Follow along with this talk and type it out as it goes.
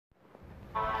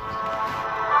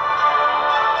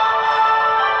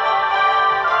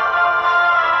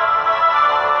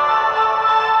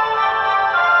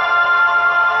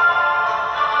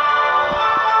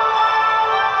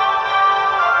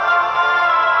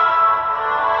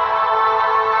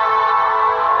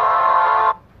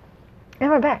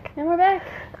back. And we're back.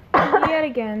 Yet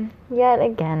again. Yet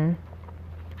again.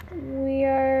 We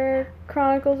are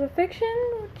Chronicles of Fiction,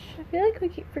 which I feel like we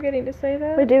keep forgetting to say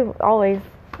that. We do, always.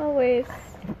 Always.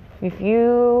 If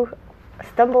you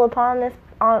stumble upon this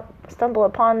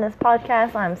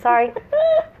podcast, I'm sorry.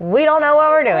 We don't know what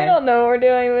we're doing. We don't know what we're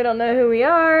doing. We don't know who we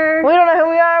are. We don't know who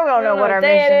we are. We don't know know what our what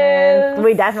day mission it is. is.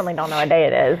 We definitely don't know what day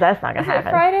it is. That's not going Is to it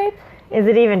happen. Friday? Is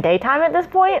it even daytime at this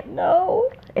point? No.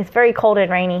 It's very cold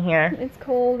and rainy here. It's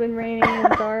cold and rainy and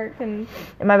dark and...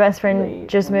 And my best friend Late.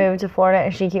 just moved to Florida,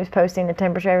 and she keeps posting the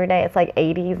temperature every day. It's like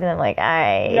 80s, and I'm like,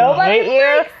 I Nobody hate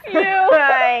you. likes you.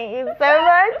 I hate you so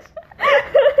much.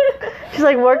 She's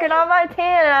like working on my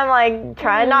tan, and I'm like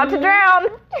trying not to drown.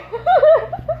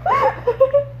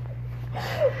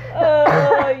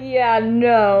 Yeah,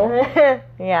 no.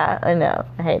 Yeah, I know.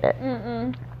 I hate it.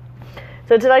 Mm-mm.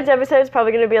 So tonight's episode is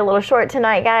probably going to be a little short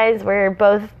tonight, guys. We're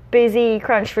both busy,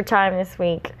 crunched for time this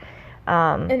week.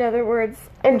 In other words...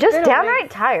 And I've just been downright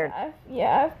awake tired.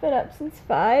 I've been up since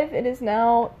 5. It is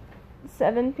now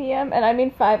 7 p.m. And I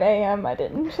mean 5 a.m. I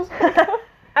didn't just wake up.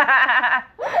 I've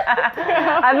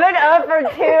been up for 2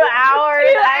 hours.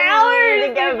 I need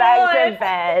to go back to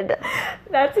bed.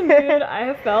 That's a mood I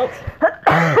have felt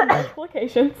on multiple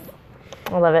occasions.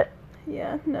 I love it.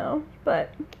 Yeah, no,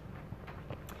 but...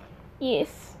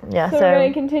 Yes. Yeah, So we're going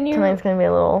to continue. Tonight's going to be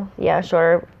a little,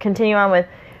 shorter. Continue on with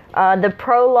the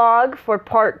prologue for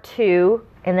part 2,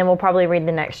 and then we'll probably read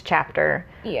the next chapter.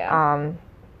 Yeah.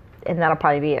 And that'll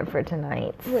probably be it for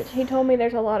tonight. Which he told me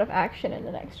there's a lot of action in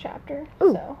the next chapter.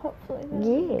 Ooh. So hopefully that'll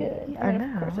be good. I mean,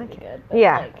 know, of course I it'll be like good. But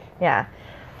Yeah,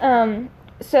 yeah.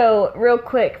 So real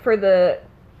quick for the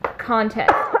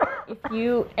context. If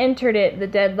you entered it, the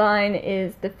deadline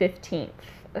is the 15th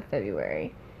of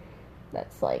February.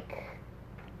 That's like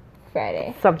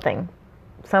Friday. Something.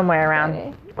 Somewhere around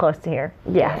Friday. close to here.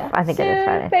 Yeah, I think it is So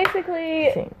Friday.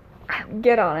 basically, See.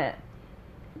 get on it.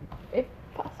 If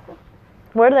possible.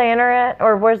 Where do they enter it?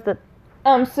 Or where's the...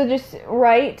 So just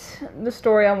write the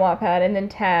story on Wattpad and then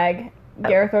tag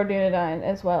Gareth Ordunadine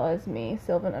as well as me,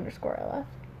 Sylvan_LF.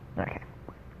 Okay.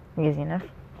 Easy enough.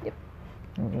 Yep.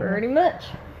 Easy Pretty much.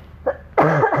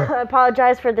 I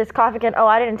apologize for this cough again. Oh,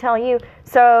 I didn't tell you.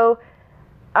 So,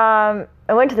 I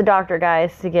went to the doctor,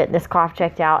 guys, to get this cough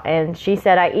checked out, and she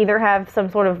said I either have some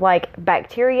sort of, like,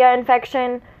 bacteria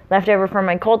infection left over from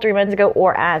my cold 3 months ago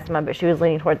or asthma, but she was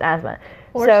leaning towards asthma.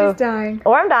 Or so, she's dying.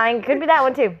 Or I'm dying. Could be that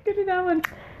one, too. Could do that one.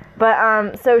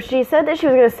 But, so she said that she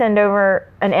was going to send over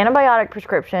an antibiotic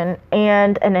prescription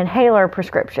and an inhaler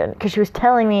prescription, because she was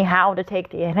telling me how to take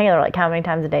the inhaler, like how many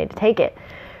times a day to take it.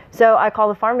 So I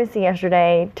called the pharmacy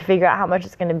yesterday to figure out how much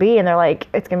it's going to be, and they're like,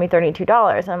 it's going to be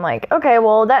 $32. And I'm like, okay,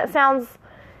 well, that sounds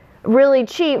really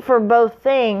cheap for both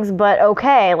things, but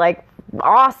okay, like,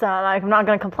 awesome. Like, I'm not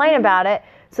going to complain about it.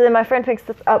 So then my friend picks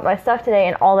up my stuff today,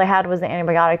 and all they had was the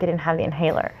antibiotic. They didn't have the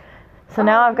inhaler. So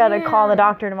now I've got to call the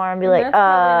doctor tomorrow and be like, That's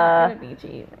probably not going to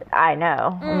be cheap. I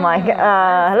know. I'm like,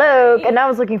 hello. sorry. And I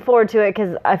was looking forward to it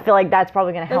because I feel like that's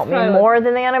probably going to help me probably more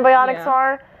than the antibiotics yeah.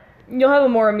 are. You'll have a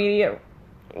more immediate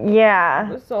Yeah.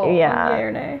 result. Yeah. Yay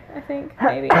or nay, I think.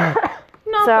 Maybe.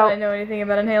 Not So- that I know anything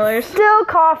about inhalers. Still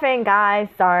coughing, guys.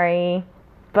 Sorry.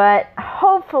 But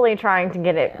hopefully trying to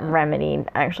get it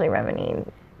actually remedied.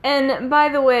 And by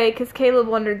the way, because Caleb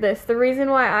wondered this, the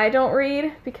reason why I don't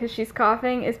read because she's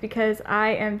coughing is because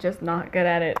I am just not good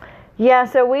at it. Yeah,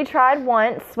 so we tried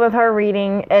once with her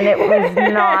reading, and it was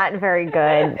not very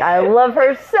good. I love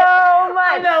her so I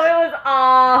much. know, it was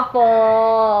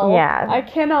awful. Yeah. I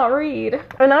cannot read.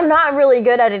 And I'm not really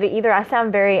good at it either. I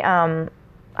sound very, I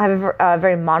have a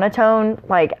very monotone,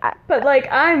 like, But,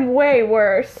 like, I'm way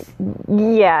worse.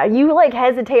 yeah, you, like,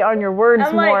 hesitate on your words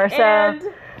I'm more, like, so.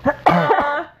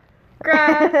 and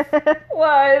grass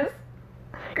was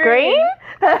Green?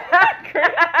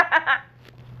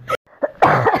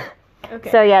 Okay.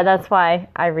 So, yeah, that's why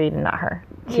I read and not her.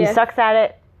 She Yes. sucks at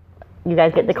it. You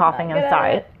guys get the coughing, Not I'm good at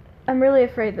sorry. it. I'm really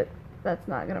afraid that that's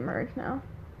not going to merge now.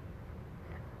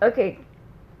 Okay.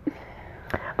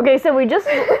 Okay, so we just,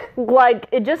 like,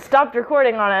 it just stopped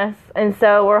recording on us, and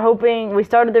so we're hoping, we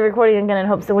started the recording again in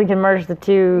hopes that we can merge the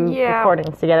two Yeah.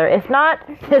 recordings together. If not,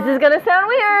 this is gonna sound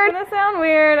weird. It's going to sound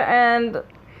weird, and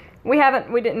we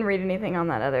didn't read anything on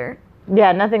that other.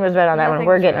 Yeah, nothing was read on that one. Nothing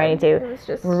We're was getting read. ready to. It was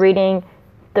just... We're reading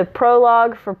the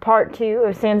prologue for part 2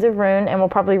 of Sands of Rune, and we'll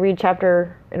probably read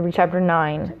chapter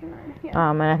 9. Yeah.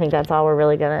 And I think that's all we're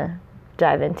really gonna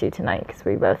dive into tonight, because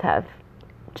we both have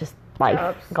just life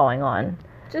Jobs. going on.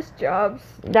 Just jobs.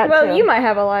 That well, too. you might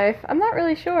have a life. I'm not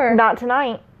really sure. Not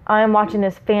tonight. I am watching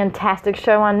this fantastic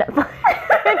show on Netflix.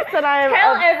 Netflix that I am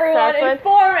Tell obsessed everyone, with.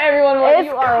 inform everyone what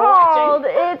you are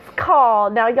watching. It's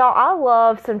called. Now, y'all, I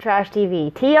love some trash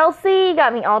TV. TLC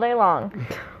got me all day long.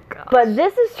 But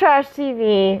this is trash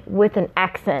TV with an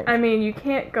accent. I mean, you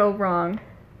can't go wrong.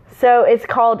 So it's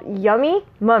called Yummy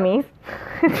Mummies.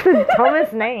 It's the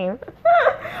dumbest name.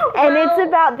 And it's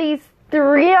about these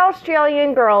 3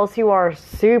 Australian girls who are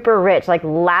super rich, like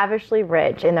lavishly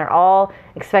rich, and they're all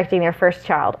expecting their first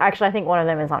child. Actually, I think one of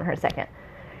them is on her second.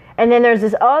 And then there's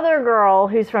this other girl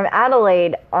who's from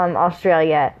Adelaide,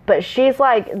 Australia, but she's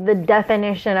like the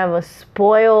definition of a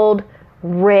spoiled,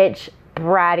 rich,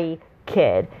 bratty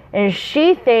kid. And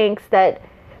she thinks that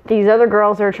these other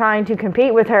girls are trying to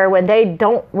compete with her when they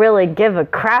don't really give a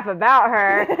crap about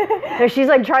her. So she's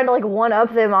like trying to like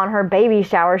one-up them on her baby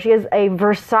shower. She has a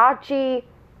Versace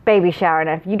baby shower. And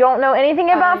if you don't know anything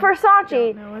about Versace, I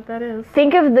don't know what that is.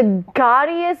 think of the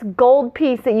gaudiest gold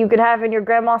piece that you could have in your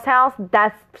grandma's house.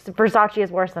 That's Versace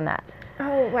is worse than that.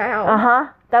 Oh, wow. Uh-huh.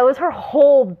 That was her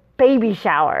whole baby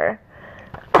shower.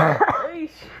 Eesh,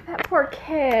 that poor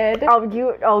kid.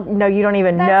 Oh no, you don't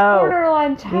even That's know.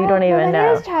 borderline child. You don't even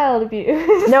know. That is child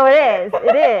abuse. No, it is.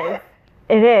 It is.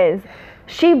 It is.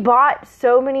 She bought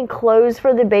so many clothes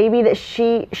for the baby that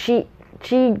she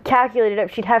calculated up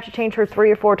she'd have to change her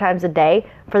 3 or 4 times a day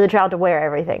for the child to wear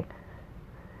everything.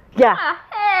 Yeah. Ah,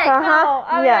 heck Uh-huh. no.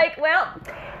 I'm Yeah. like, well,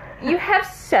 you have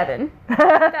 7.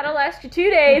 That'll last you 2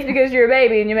 days because you're a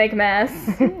baby and you make a mess.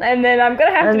 And then I'm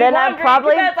going to have to And do then laundry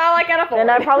probably- because that's all I can afford. Then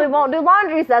I probably won't do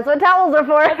laundry, so that's what towels are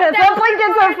for. That's what towels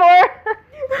blankets are for.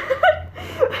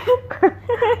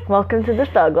 Welcome to the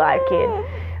thug life, kid.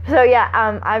 So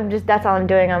yeah, that's all I'm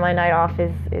doing on my night off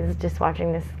is just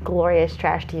watching this glorious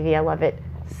trash TV. I love it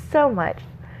so much.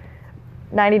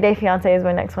 90 Day Fiancé is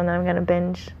my next one that I'm gonna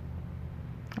binge.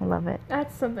 I love it.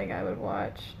 That's something I would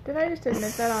watch. Did I just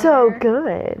admit that on So there?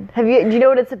 good. Do you know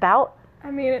what it's about? I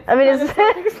mean, it's I mean, kind it's of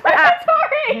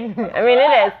self-explanatory. I mean,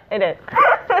 it is.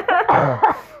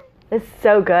 It's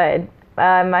so good.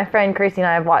 My friend Christy and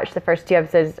I have watched the first 2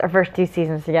 episodes, or first 2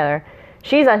 seasons together.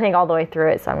 She's, I think, all the way through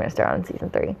it, so I'm going to start on season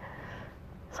 3.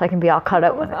 So I can be all caught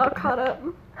up with All it. caught up.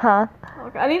 Huh?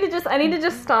 Okay. I need to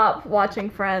just stop watching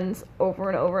Friends over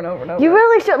and over and over and over. You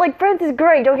really should. Like, Friends is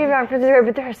great. Don't get me wrong, Friends is great,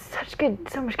 but there's so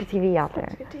much good TV out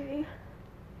there. Good TV.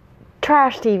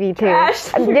 Trash TV, too. Trash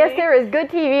TV. Yes, there is good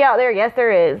TV out there. Yes,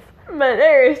 there is. But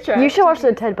there is trash. You should watch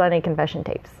the Ted Bundy confession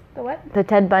tapes. The what? The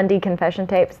Ted Bundy confession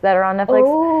tapes that are on Netflix.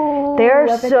 Oh, They're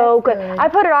so good. I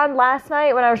put it on last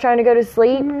night when I was trying to go to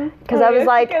sleep because I was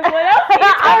like, Because what else do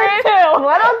you turn to?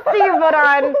 what else do you put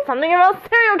on? Something about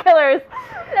serial killers.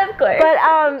 Of course. But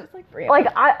I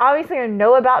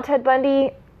know about Ted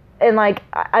Bundy, and like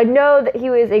I know that he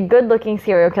was a good-looking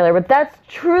serial killer, but that's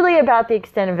truly about the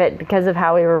extent of it because of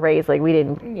how we were raised. Like we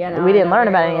didn't learn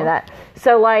about any of that.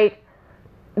 So like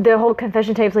the whole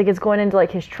confession tapes, like it's going into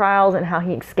like his trials and how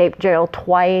he escaped jail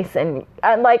twice, and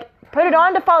I like put it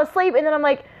on to fall asleep, and then I'm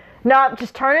like, no,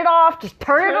 just turn it off. Just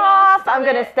turn it off. I'm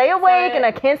gonna stay awake, and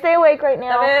I can't stay awake right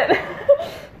now.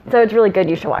 So it's really good.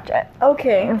 You should watch it.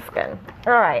 Okay. It's good.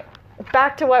 All right.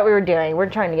 Back to what we were doing. We're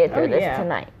trying to get through this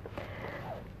tonight.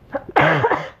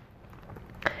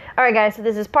 All right, guys. So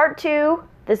this is part 2.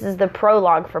 This is the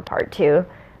prologue for part 2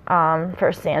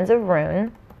 for Sands of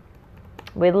Rune.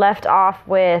 We left off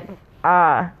with...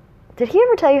 did he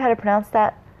ever tell you how to pronounce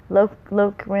that?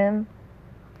 Lokrim?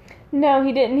 No,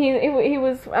 he didn't. He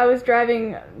was. I was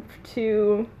driving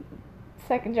to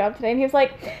second job today, and he was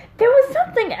like, "There was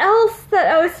something else that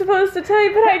I was supposed to tell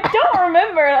you, but I don't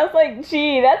remember." And I was like,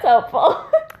 "Gee, that's helpful."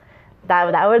 That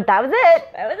was it. That was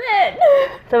it.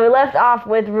 So we left off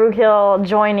with Rukhil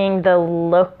joining the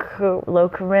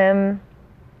Lokrim.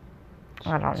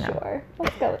 I don't know. Sure,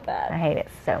 let's go with I that. hate it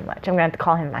so much. I'm going to have to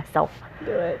call him myself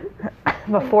Do it.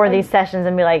 before these sessions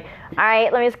and be like, all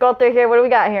right, let me scroll through here. What do we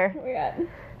got here? We got.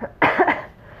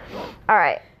 All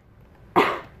right.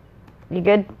 You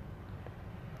good?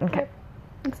 Okay.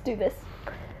 Let's do this.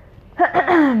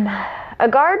 A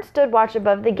guard stood watch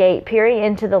above the gate, peering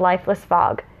into the lifeless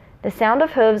fog. The sound of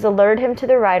hooves alerted him to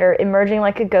the rider, emerging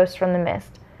like a ghost from the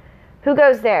mist. "Who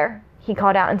goes there?" he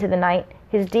called out into the night,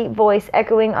 his deep voice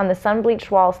echoing on the sun-bleached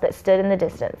walls that stood in the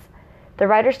distance. The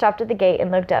rider stopped at the gate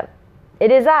and looked up. "It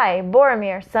is I,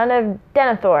 Boromir, son of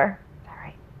Denethor." All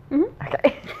right. Mm-hmm.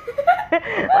 Okay.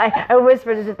 I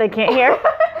whispered as if they can't hear.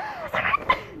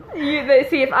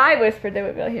 See, if I whispered, they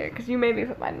would be able to hear, because you made me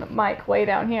put my mic way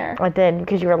down here. I did,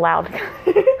 because you were loud.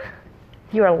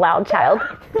 You were a loud child.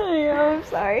 Yeah, I'm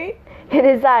sorry. "It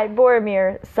is I,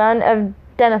 Boromir, son of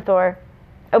Denethor.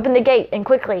 Open the gate, and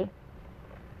quickly."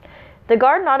 The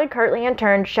guard nodded curtly and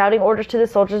turned, shouting orders to the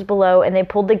soldiers below, and they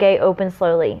pulled the gate open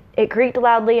slowly. It creaked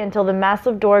loudly until the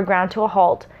massive door ground to a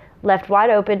halt, left wide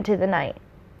open to the night.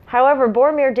 However,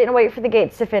 Boromir didn't wait for the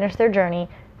gates to finish their journey,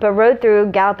 but rode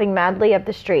through, galloping madly up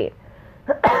the street.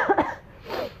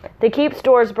 The keep's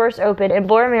doors burst open, and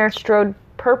Boromir strode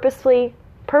purposely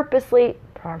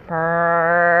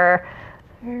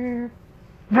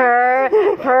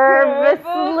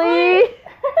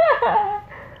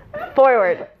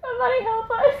forward. Somebody help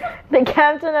us. The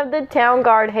captain of the town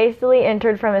guard hastily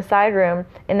entered from a side room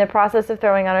in the process of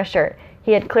throwing on a shirt.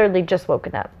 He had clearly just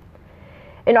woken up.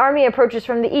 An army approaches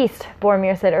from the east,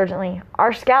 Boromir said urgently.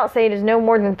 Our scouts say it is no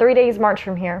more than 3 days' march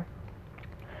from here.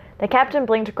 The captain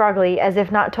blinked groggily, as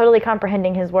if not totally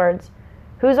comprehending his words.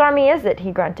 Whose army is it?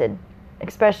 He grunted.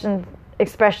 Expression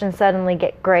suddenly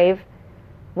get grave.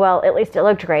 Well, at least it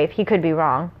looked grave. He could be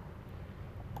wrong.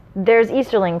 There's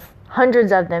Easterlings,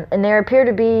 hundreds of them, and there appear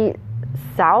to be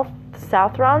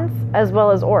Southrons as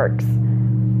well as orcs.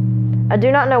 I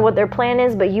do not know what their plan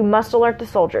is, but you must alert the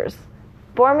soldiers.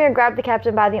 Boromir grabbed the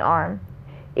captain by the arm.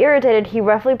 Irritated, he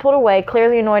roughly pulled away,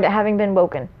 clearly annoyed at having been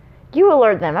woken. You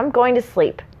alert them. I'm going to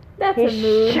sleep. That's He a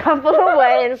mood. shuffled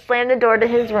away and slammed the door to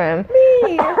his room.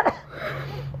 Me.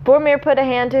 Boromir put a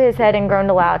hand to his head and groaned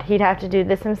aloud. He'd have to do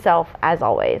this himself, as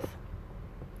always.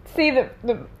 See,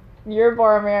 you're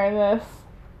Boromir in this.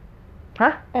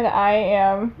 Huh? And I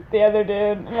am the other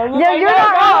dude. And I'm just Yeah, like, you're no,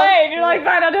 not go wrong. away. And you're like,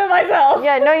 fine, I'll do it myself.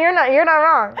 Yeah, no, you're not. You're not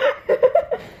wrong.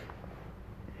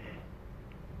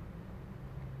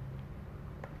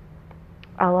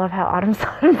 I love how Autumn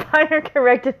Fire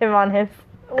corrected him on his,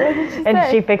 What did she and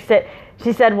say? she fixed it.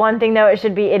 She said one thing though. It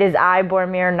should be, "It is I,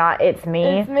 Boromir, not it's me."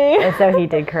 It's me. And so he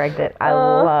did correct it. I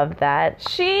love that.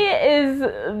 She is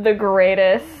the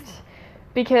greatest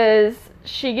because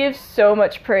she gives so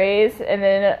much praise and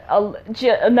then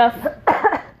enough.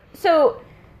 So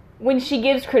when she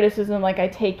gives criticism, like I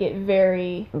take it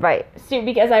very Right.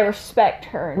 because I respect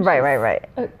her. And Right. she's Right.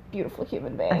 A beautiful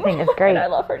human being. I think it's great. And I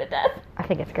love her to death. I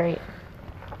think it's great.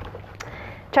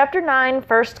 Chapter 9,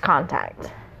 First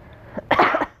Contact.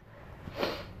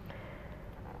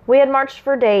 We had marched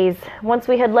for days. Once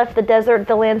we had left the desert,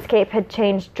 the landscape had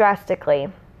changed drastically.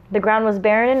 The ground was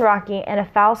barren and rocky, and a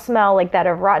foul smell like that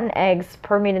of rotten eggs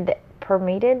permeated?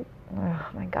 Oh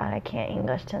my god, I can't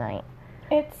English tonight.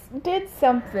 It did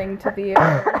something to the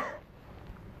air.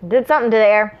 Did something to the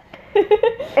air.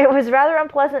 It was rather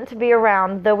unpleasant to be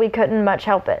around, though we couldn't much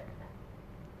help it.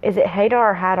 Is it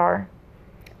Hadar or Hadar?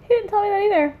 He didn't tell me that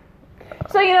either.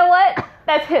 So you know what?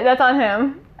 That's on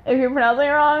him. If you're pronouncing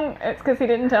it wrong, it's because he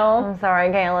didn't tell. I'm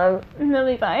sorry, Caleb. He'll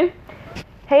be fine.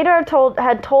 Hadar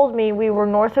had told me we were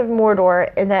north of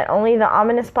Mordor and that only the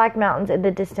ominous Black Mountains in the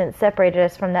distance separated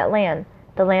us from that land,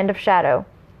 the Land of Shadow.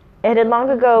 It had long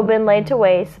ago been laid to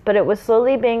waste, but it was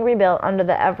slowly being rebuilt under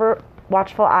the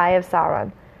ever-watchful eye of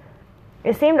Sauron.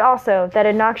 It seemed also that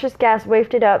a noxious gas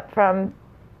wafted up from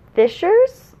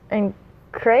fissures and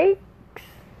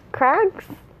crags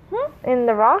in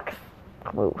the rocks.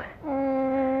 Whoa.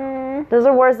 Those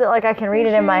are words that like I can read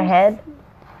it in my head.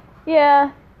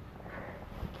 Yeah.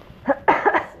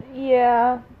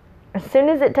 Yeah. As soon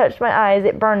as it touched my eyes,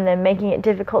 it burned them, making it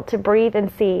difficult to breathe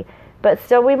and see. But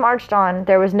still we marched on.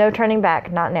 There was no turning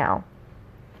back, not now.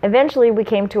 Eventually we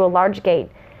came to a large gate.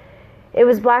 It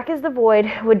was black as the void,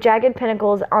 with jagged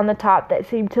pinnacles on the top that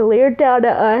seemed to leer down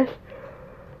at us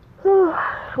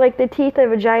like the teeth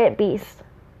of a giant beast.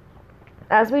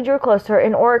 As we drew closer,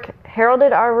 an orc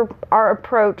heralded our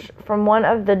approach from one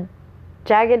of the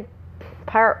jagged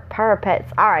parapets.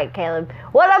 All right, Caleb.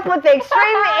 What up with the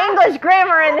extreme English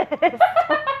grammar in this?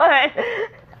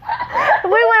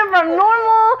 We went from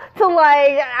normal to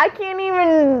like, I can't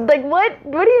even, like, what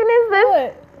even is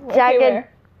this? What? Jagged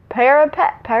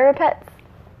parapets.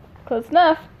 Close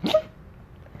enough.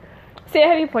 See, I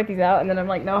have you point these out, and then I'm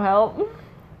like, no help.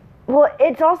 Well,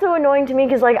 it's also annoying to me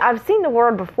because, like, I've seen the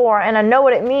word before and I know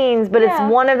what it means, but Yeah.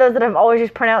 it's one of those that I've always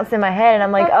just pronounced in my head, and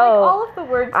I'm like, That's oh, all of the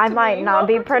words I to might me. not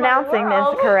be Welcome to my pronouncing this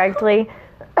world. correctly.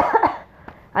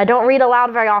 I don't read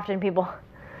aloud very often, people.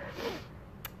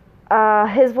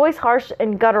 His voice harsh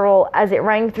and guttural as it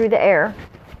rang through the air.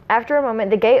 After a moment,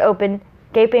 the gate opened,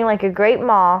 gaping like a great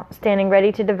maw standing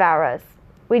ready to devour us.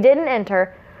 We didn't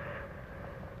enter,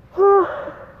 for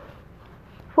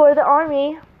the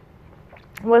army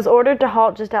was ordered to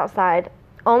halt just outside.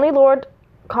 Only Lord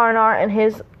Karnar and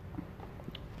his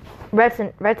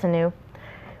retinue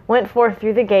went forth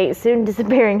through the gate, soon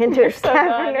disappearing into its so done.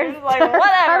 cavernous. You're just like,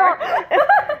 whatever.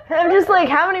 I'm just like,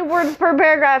 how many words per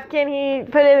paragraph can he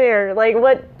put in here? Like,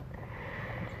 what?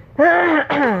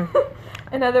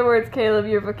 In other words, Caleb,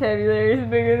 your vocabulary is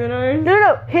bigger than ours.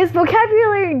 No. His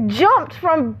vocabulary jumped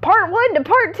from part 1 to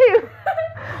part 2.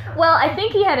 Well, I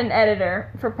think he had an editor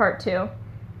for part 2.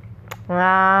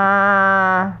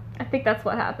 Ah. I think that's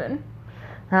what happened.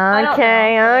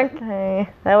 Okay.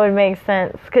 That would make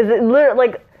sense. Because it literally,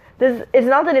 like, this, it's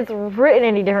not that it's written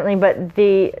any differently, but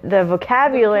the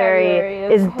vocabulary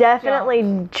is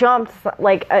definitely jumped,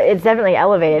 like, it's definitely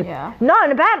elevated. Yeah. Not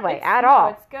in a bad way, at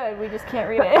all. No, it's good. We just can't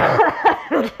read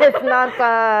it. It's not,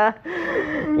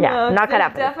 not cut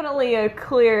out for it. Definitely a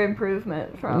clear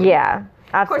improvement from... Yeah,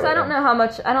 absolutely. Of course,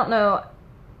 I don't know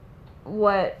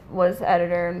what was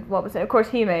editor and what was it. Of course,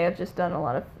 he may have just done a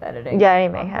lot of editing. Yeah, he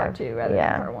may have. Part 2 rather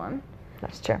than part 1.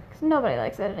 That's true. Because nobody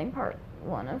likes editing part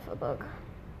 1 of a book.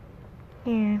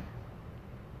 Yeah.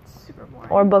 It's super boring.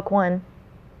 Or book 1.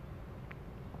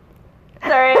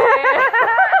 Sorry.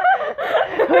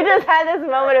 We just had this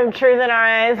moment of truth in our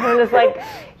eyes. We're just like,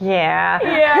 yeah.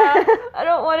 Yeah. I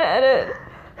don't want to edit.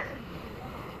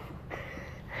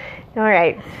 All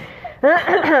right.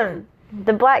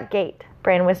 The Black Gate,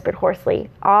 Bran whispered hoarsely,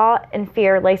 awe and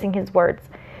fear lacing his words.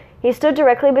 He stood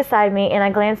directly beside me, and I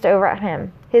glanced over at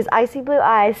him. His icy blue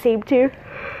eyes seemed to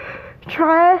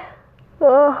try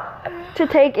to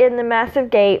take in the massive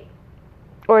gate,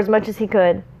 or as much as he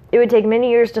could. It would take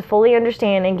many years to fully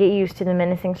understand and get used to the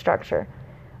menacing structure.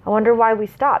 I wonder why we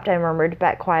stopped, I murmured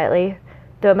back quietly,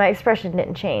 though my expression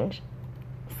didn't change.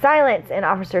 Silence! An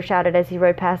officer shouted as he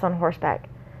rode past on horseback.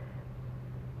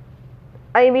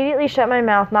 I immediately shut my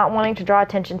mouth, not wanting to draw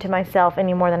attention to myself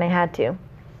any more than I had to.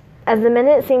 As the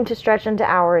minutes seemed to stretch into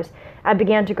hours, I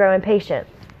began to grow impatient.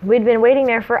 We'd been waiting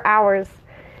there for hours,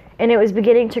 and it was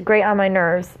beginning to grate on my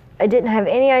nerves. I didn't have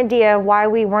any idea why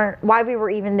we were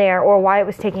even there or why it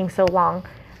was taking so long.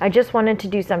 I just wanted to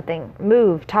do something,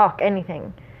 move, talk,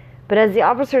 anything. But as the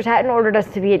officers hadn't ordered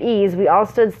us to be at ease, we all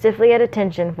stood stiffly at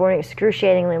attention for an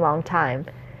excruciatingly long time.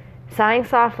 Sighing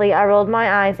softly, I rolled my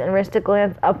eyes and risked a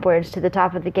glance upwards to the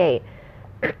top of the gate.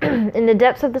 In the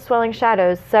depths of the swelling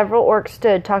shadows, several orcs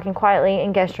stood talking quietly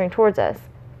and gesturing towards us.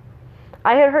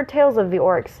 I had heard tales of the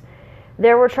orcs.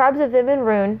 There were tribes of them in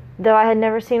Rune, though I had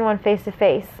never seen one face to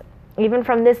face. Even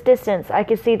from this distance, I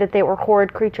could see that they were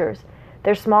horrid creatures,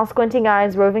 their small squinting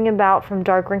eyes roving about from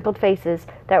dark wrinkled faces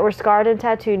that were scarred and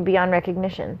tattooed beyond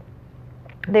recognition.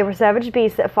 They were savage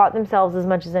beasts that fought themselves as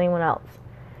much as anyone else.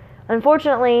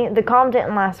 Unfortunately, the calm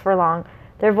didn't last for long.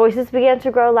 Their voices began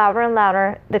to grow louder and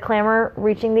louder, the clamor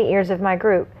reaching the ears of my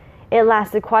group. It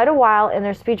lasted quite a while, and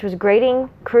their speech was grating,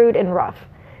 crude, and rough.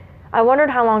 I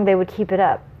wondered how long they would keep it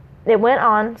up. It went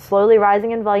on, slowly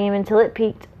rising in volume until it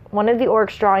peaked, one of the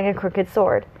orcs drawing a crooked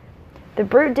sword. The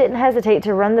brute didn't hesitate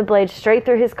to run the blade straight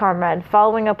through his comrade,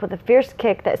 following up with a fierce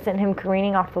kick that sent him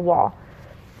careening off the wall.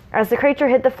 As the creature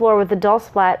hit the floor with a dull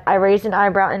splat, I raised an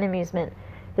eyebrow in amusement.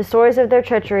 The stories of their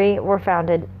treachery were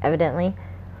founded, evidently.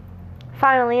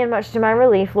 Finally, and much to my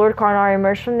relief, Lord Carnar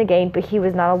emerged from the gate, but he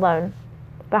was not alone.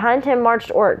 Behind him marched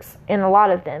orcs, and a lot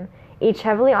of them, each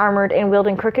heavily armored and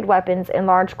wielding crooked weapons and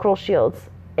large cruel shields.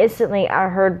 Instantly, I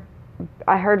heard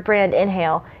Brand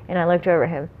inhale, and I looked over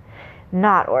him.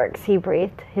 Not orcs, he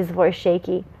breathed, his voice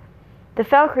shaky. The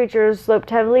fell creatures sloped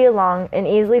heavily along and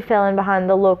easily fell in behind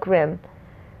the Lok rim.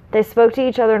 They spoke to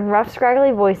each other in rough,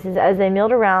 scraggly voices as they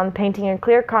milled around, painting in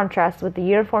clear contrast with the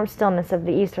uniform stillness of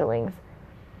the Easterlings.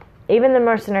 Even the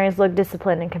mercenaries looked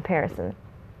disciplined in comparison.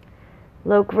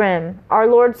 Lok Rim, our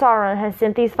Lord Sauron has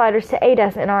sent these fighters to aid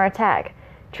us in our attack.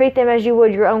 Treat them as you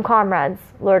would your own comrades,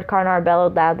 Lord Carnar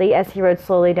bellowed loudly as he rode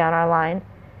slowly down our line.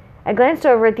 I glanced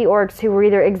over at the orcs who were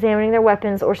either examining their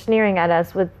weapons or sneering at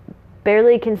us with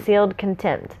barely concealed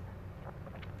contempt.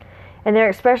 And their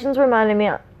expressions reminded me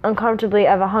uncomfortably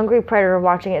of a hungry predator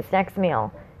watching its next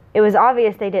meal. It was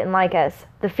obvious they didn't like us.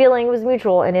 The feeling was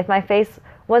mutual, and if my face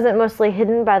wasn't mostly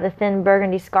hidden by the thin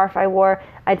burgundy scarf I wore,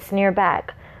 I'd sneer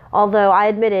back. Although I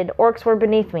admitted orcs were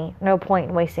beneath me, no point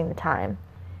in wasting the time.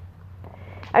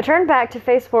 I turned back to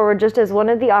face forward just as one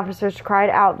of the officers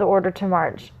cried out the order to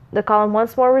march. The column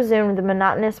once more resumed the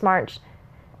monotonous march,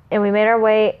 and we made our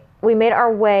way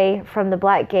from the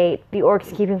Black Gate, the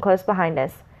orcs keeping close behind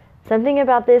us. Something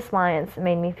about this alliance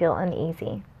made me feel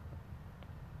uneasy.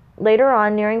 Later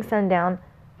on, nearing sundown,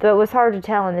 though it was hard to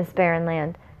tell in this barren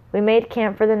land, we made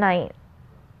camp for the night.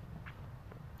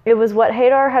 It was what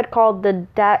Hadar had called the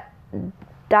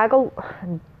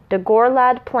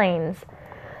Dagorlad Plains.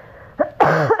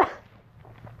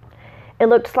 It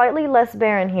looked slightly less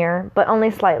barren here, but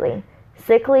only slightly.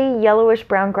 Sickly,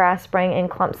 yellowish-brown grass sprang in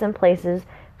clumps in places,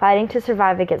 fighting to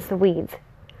survive against the weeds.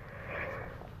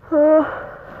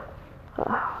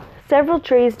 Several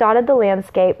trees dotted the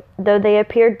landscape, though they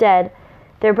appeared dead.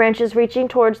 their branches reaching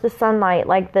towards the sunlight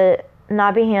like the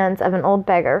knobby hands of an old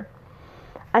beggar.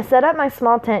 I set up my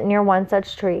small tent near one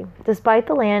such tree. Despite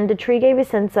the land, the tree gave a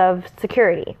sense of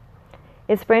security.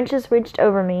 Its branches reached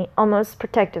over me, almost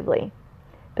protectively.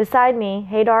 Beside me,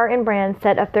 Hadar and Bran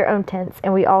set up their own tents,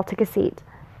 and we all took a seat.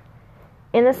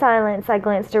 In the silence, I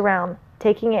glanced around,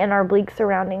 taking in our bleak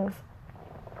surroundings.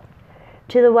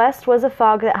 To the west was a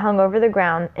fog that hung over the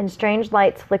ground, and strange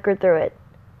lights flickered through it.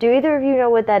 Do either of you know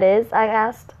what that is? I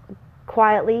asked,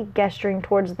 quietly gesturing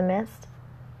towards the mist.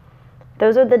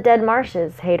 Those are the dead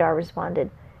marshes, Hadar responded,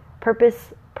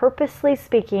 purposely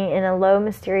speaking in a low,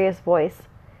 mysterious voice.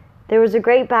 There was a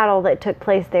great battle that took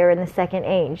place there in the Second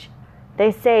Age.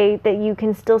 They say that you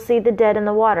can still see the dead in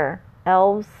the water,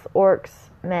 elves, orcs,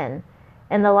 men,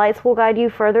 and the lights will guide you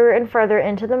further and further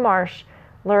into the marsh,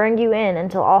 luring you in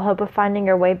until all hope of finding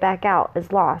your way back out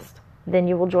is lost. Then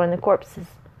you will join the corpses.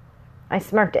 I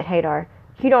smirked at Hadar.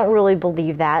 You don't really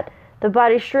believe that. The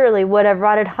body surely would have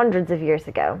rotted hundreds of years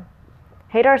ago.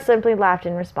 Hadar simply laughed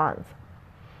in response.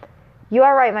 You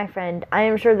are right, my friend. I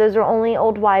am sure those are only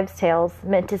old wives' tales,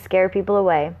 meant to scare people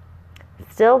away.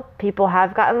 Still, people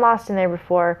have gotten lost in there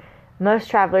before. Most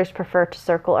travelers prefer to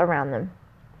circle around them.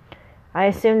 I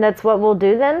assume that's what we'll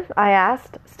do then? I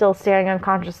asked, still staring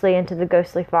unconsciously into the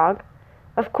ghostly fog.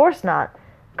 Of course not.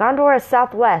 Gondor is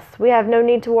southwest. We have no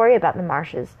need to worry about the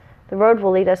marshes. The road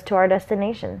will lead us to our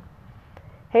destination.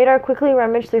 Hadar quickly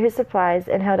rummaged through his supplies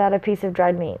and held out a piece of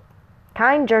dried meat.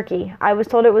 Kine jerky. I was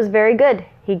told it was very good,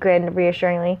 he grinned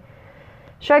reassuringly.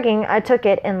 Shrugging, I took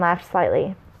it and laughed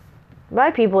slightly.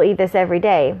 My people eat this every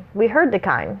day. We herd the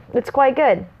kine. It's quite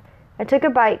good. I took a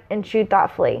bite and chewed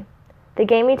thoughtfully. The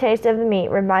gamey taste of the meat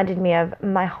reminded me of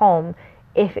my home,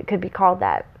 if it could be called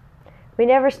that. We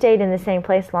never stayed in the same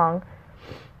place long.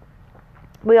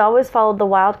 We always followed the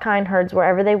wild kine herds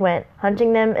wherever they went,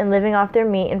 hunting them and living off their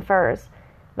meat and furs.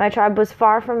 My tribe was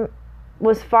far from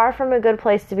a good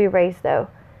place to be raised, though.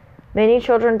 Many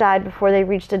children died before they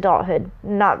reached adulthood,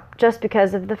 not just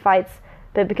because of the fights,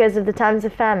 but because of the times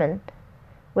of famine,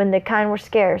 when the kine were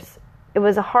scarce. It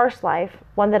was a harsh life,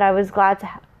 one that I was glad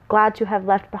to have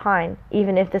left behind,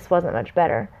 even if this wasn't much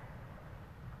better.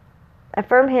 A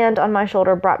firm hand on my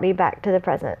shoulder brought me back to the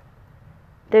present.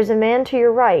 There's a man to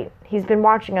your right. He's been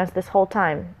watching us this whole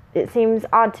time. It seems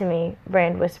odd to me,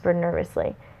 Brand whispered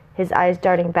nervously, his eyes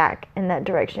darting back in that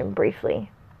direction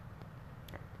briefly.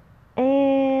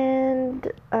 And,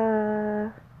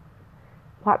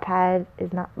 Wattpad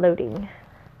is not loading.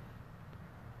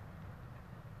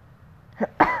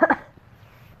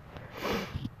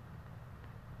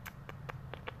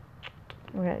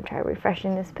 We're going to try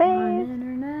refreshing this page. On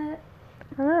internet.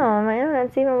 I don't know, my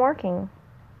internet's even working.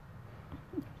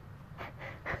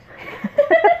 I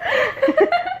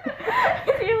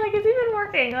feel like it's even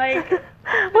working. Like,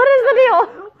 what is the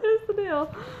deal? what is the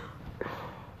deal?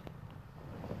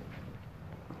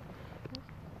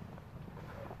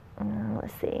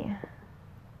 Let's see.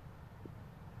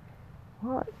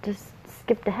 Well, it just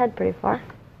skipped ahead pretty far.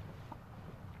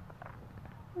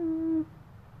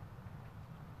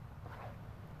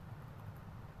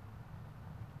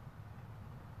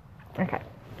 Okay.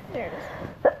 There it is.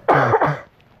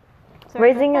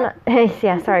 Raising an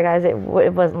yeah, sorry guys, it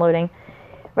wasn't loading.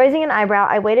 Raising an eyebrow,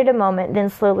 I waited a moment, then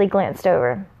slowly glanced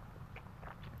over.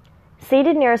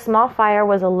 Seated near a small fire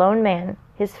was a lone man.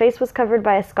 His face was covered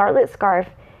by a scarlet scarf,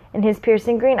 and his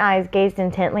piercing green eyes gazed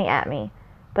intently at me.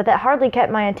 But that hardly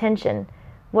kept my attention.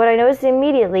 What I noticed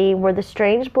immediately were the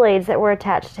strange blades that were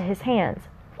attached to his hands.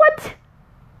 What?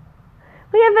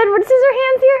 We have Edward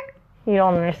Scissorhands here? You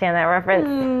don't understand that reference.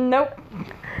 Nope.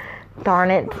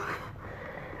 Darn it.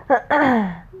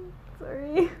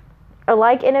 Sorry.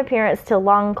 Alike in appearance to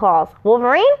Long Claws.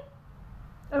 Wolverine?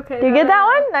 Okay. Do you get that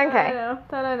one? Okay. I know.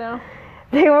 That I know.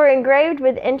 They were engraved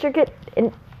with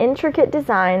intricate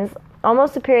designs,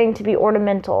 almost appearing to be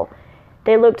ornamental.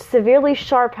 They looked severely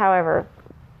sharp, however,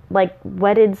 like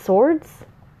whetted swords.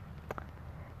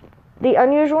 The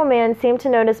unusual man seemed to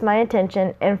notice my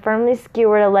attention and firmly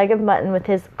skewered a leg of mutton with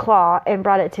his claw and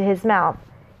brought it to his mouth.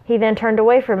 He then turned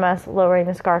away from us, lowering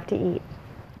the scarf to eat.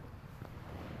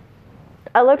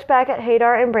 I looked back at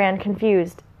Hadar and Bran,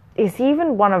 confused. Is he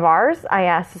even one of ours? I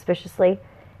asked suspiciously.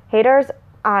 Hadar's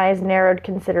eyes narrowed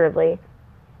considerably.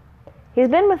 He's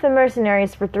been with the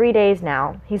mercenaries for 3 days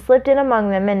now. He slipped in among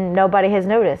them and nobody has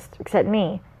noticed, except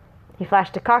me. He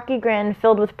flashed a cocky grin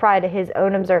filled with pride at his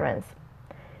own observance.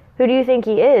 Who do you think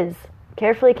he is?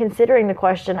 Carefully considering the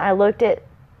question, I looked at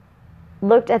the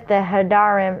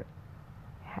Hadarim...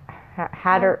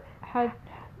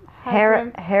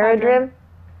 Haradrim?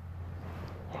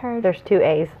 There's 2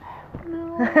 A's.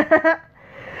 No.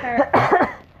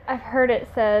 I've heard it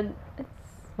said it's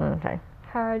Okay.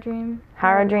 Haradrim.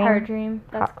 Haradrim? Haradrim.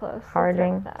 That's close.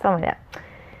 Haradrim. Let's Something like that.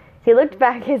 He looked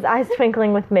back, his eyes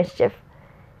twinkling with mischief.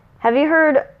 Have you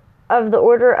heard of the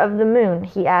Order of the Moon?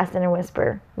 He asked in a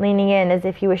whisper, leaning in as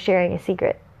if he was sharing a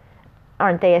secret.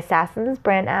 Aren't they assassins?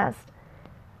 Brand asked.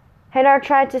 Hadar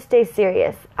tried to stay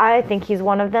serious. I think he's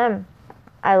one of them.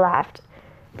 I laughed.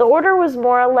 The Order was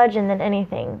more a legend than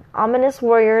anything. Ominous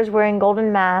warriors wearing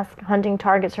golden masks, hunting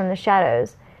targets from the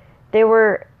shadows. They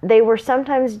were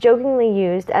sometimes jokingly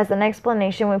used as an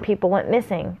explanation when people went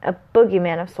missing, a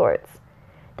boogeyman of sorts.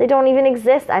 They don't even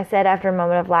exist, I said after a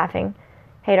moment of laughing.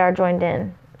 Hadar joined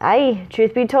in. Aye,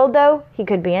 truth be told, though, he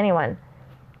could be anyone.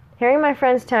 Hearing my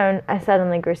friend's tone, I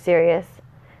suddenly grew serious.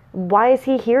 Why is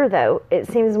he here, though? It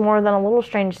seems more than a little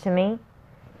strange to me.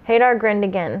 Hadar grinned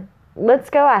again. Let's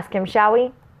go ask him, shall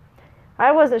we?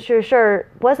 I wasn't so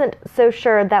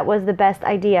sure that was the best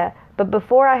idea, but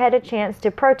before I had a chance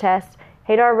to protest,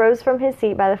 Hadar rose from his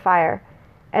seat by the fire.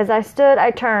 As I stood,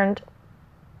 I turned,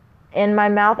 and my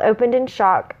mouth opened in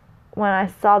shock when I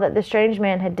saw that the strange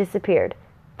man had disappeared,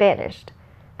 vanished.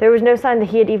 There was no sign that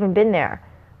he had even been there.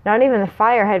 Not even the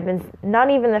fire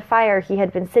he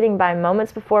had been sitting by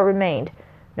moments before remained.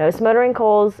 No smoldering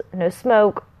coals, no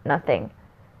smoke, nothing.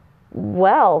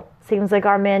 Well, seems like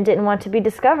our man didn't want to be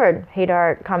discovered,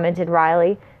 Hadar commented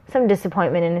wryly, some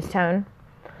disappointment in his tone.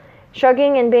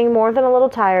 Shrugging and being more than a little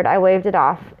tired, I waved it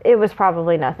off. It was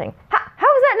probably nothing. How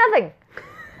was that nothing?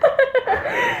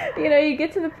 You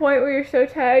get to the point where you're so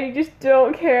tired you just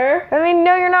don't care. I mean,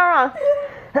 no, you're not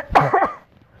wrong.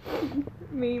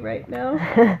 Me right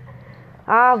now.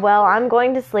 Well, I'm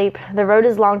going to sleep. The road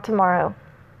is long tomorrow.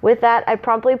 With that, I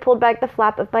promptly pulled back the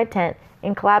flap of my tent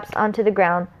and collapsed onto the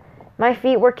ground. My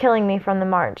feet were killing me from the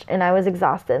march, and I was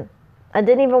exhausted. I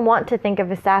didn't even want to think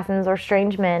of assassins or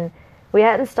strange men. We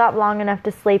hadn't stopped long enough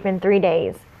to sleep in 3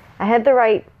 days. I had the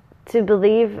right to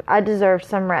believe I deserved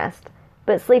some rest,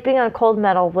 but sleeping on cold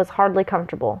metal was hardly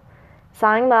comfortable.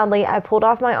 Sighing loudly, I pulled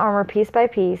off my armor piece by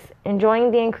piece,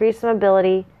 enjoying the increased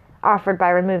mobility offered by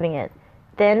removing it.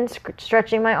 Then,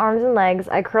 stretching my arms and legs,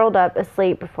 I curled up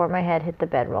asleep before my head hit the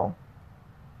bedroll.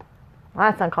 Well,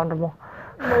 that's uncomfortable.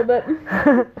 A little bit.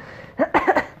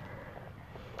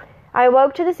 I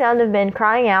awoke to the sound of men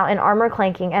crying out and armor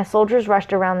clanking as soldiers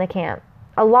rushed around the camp.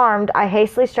 Alarmed, I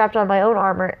hastily strapped on my own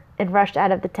armor and rushed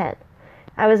out of the tent.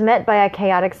 I was met by a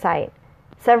chaotic sight.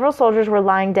 Several soldiers were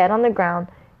lying dead on the ground,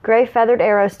 gray feathered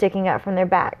arrows sticking up from their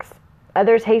backs.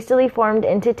 Others hastily formed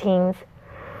into teams,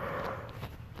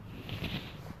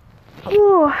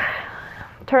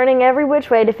 turning every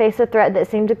which way to face a threat that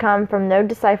seemed to come from no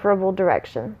decipherable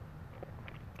direction.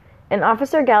 An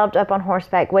officer galloped up on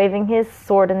horseback, waving his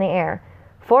sword in the air.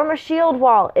 "Form a shield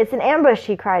wall! It's an ambush!"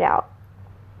 he cried out.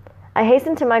 I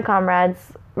hastened to my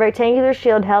comrades' rectangular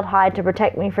shield held high to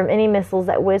protect me from any missiles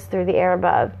that whizzed through the air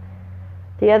above.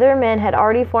 The other men had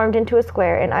already formed into a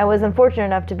square, and I was unfortunate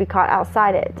enough to be caught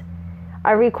outside it.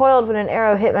 I recoiled when an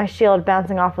arrow hit my shield,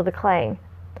 bouncing off with a clang.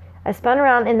 I spun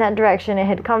around in that direction it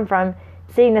had come from,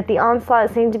 seeing that the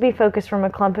onslaught seemed to be focused from a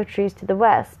clump of trees to the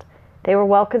west. They were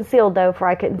well concealed, though, for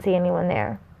I couldn't see anyone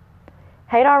there.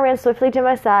 Hadar ran swiftly to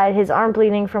my side, his arm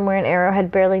bleeding from where an arrow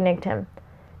had barely nicked him.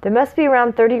 "There must be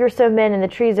around 30 or so men in the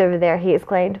trees over there," he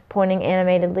exclaimed, pointing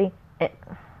animatedly. Why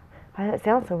does that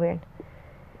sound so weird?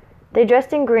 They're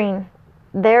dressed in green.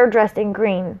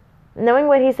 Knowing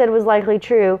what he said was likely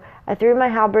true, I threw my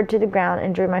halberd to the ground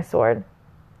and drew my sword.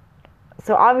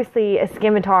 So obviously a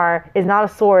scimitar is not a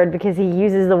sword because he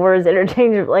uses the words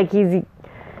interchangeably. Like he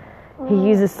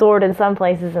uses sword in some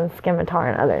places and scimitar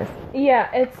in others. Yeah,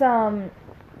 it's I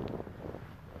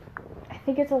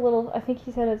think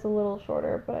he said it's a little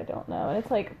shorter, but I don't know. And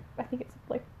it's like, I think it's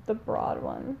like the broad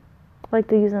one. Like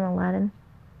they use in Aladdin.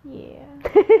 Yeah.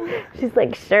 She's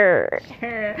like, sure.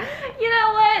 Sure. You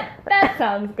know what? That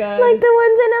sounds good. Like the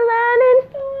ones in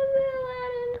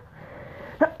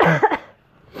Aladdin.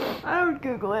 I would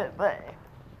Google it, but...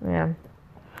 Yeah.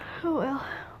 Oh well.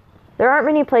 There aren't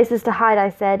many places to hide, I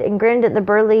said, and grinned at the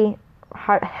burly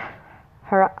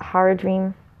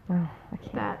Haradrim. Oh, I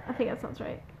think that sounds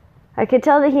right. I could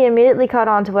tell that he immediately caught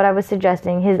on to what I was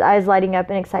suggesting, his eyes lighting up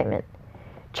in excitement.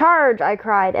 "Charge!" I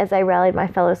cried as I rallied my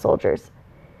fellow soldiers.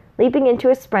 Leaping into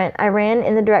a sprint, I ran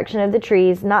in the direction of the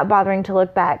trees, not bothering to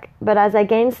look back, but as I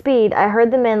gained speed, I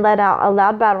heard the men let out a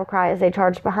loud battle cry as they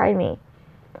charged behind me.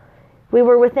 We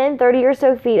were within 30 or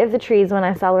so feet of the trees when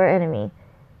I saw our enemy.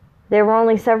 There were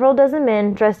only several dozen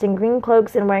men, dressed in green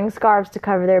cloaks and wearing scarves to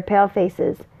cover their pale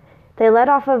faces. They let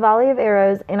off a volley of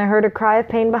arrows, and I heard a cry of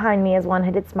pain behind me as one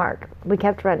hit its mark. We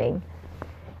kept running.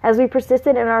 As we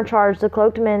persisted in our charge, the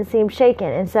cloaked men seemed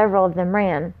shaken, and several of them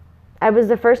ran. I was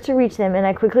the first to reach them, and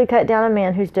I quickly cut down a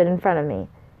man who stood in front of me.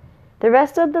 The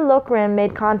rest of the Lokrim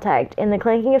made contact, and the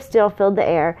clanking of steel filled the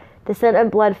air, the scent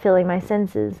of blood filling my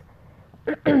senses.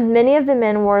 Many of the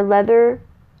men wore leather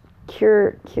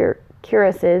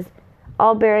cuirasses,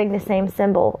 all bearing the same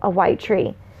symbol, a white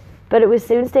tree. But it was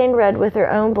soon stained red with their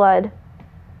own blood.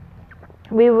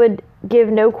 We would give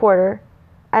no quarter.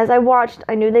 As I watched,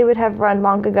 I knew they would have run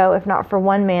long ago if not for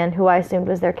one man, who I assumed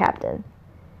was their captain.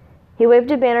 He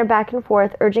waved a banner back and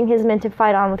forth, urging his men to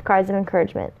fight on with cries of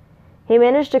encouragement. He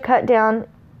managed to cut down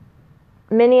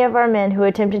many of our men who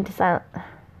attempted to silence.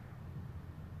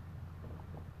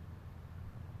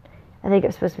 I think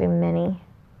it's supposed to be many.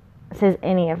 It says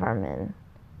any of our men.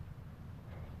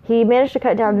 He managed to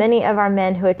cut down many of our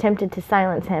men who attempted to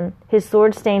silence him, his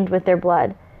sword stained with their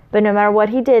blood. But no matter what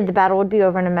he did, the battle would be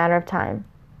over in a matter of time.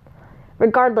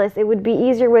 Regardless, it would be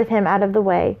easier with him out of the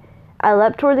way. I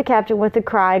leapt toward the captain with a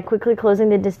cry, quickly closing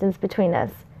the distance between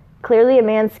us. Clearly a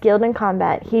man skilled in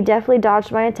combat, he deftly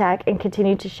dodged my attack and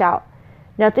continued to shout.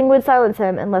 Nothing would silence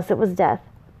him unless it was death.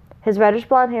 His reddish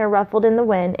blonde hair ruffled in the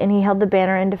wind, and he held the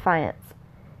banner in defiance.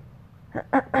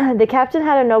 The captain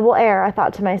had a noble air, I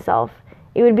thought to myself.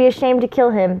 It would be a shame to kill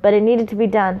him, but it needed to be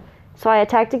done, so I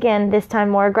attacked again, this time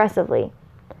more aggressively.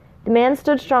 The man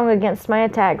stood strong against my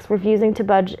attacks, refusing to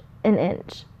budge an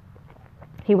inch.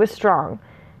 He was strong.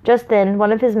 Just then,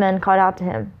 one of his men called out to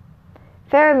him,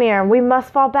 "Faramir, we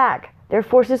must fall back. Their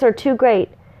forces are too great."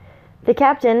 The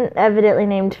captain, evidently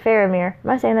named Faramir, am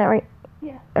I saying that right?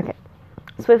 Yeah. Okay.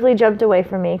 Swiftly jumped away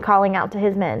from me, calling out to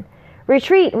his men,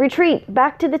 "Retreat! Retreat!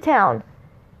 Back to the town!"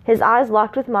 His eyes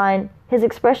locked with mine, his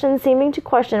expression seeming to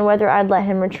question whether I'd let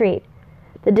him retreat.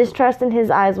 The distrust in his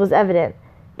eyes was evident,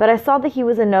 but I saw that he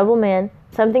was a noble man.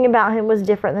 Something about him was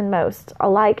different than most,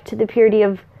 alike to the purity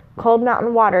of cold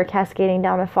mountain water cascading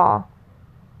down a fall.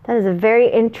 That is a very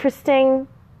interesting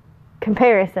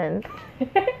comparison.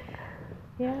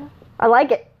 Yeah. I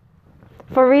like it.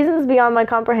 For reasons beyond my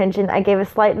comprehension, I gave a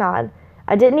slight nod.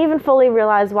 I didn't even fully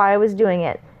realize why I was doing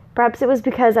it. Perhaps it was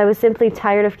because I was simply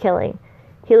tired of killing.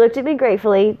 He looked at me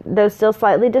gratefully, though still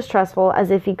slightly distrustful,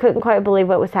 as if he couldn't quite believe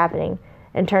what was happening,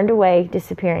 and turned away,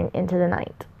 disappearing into the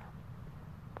night.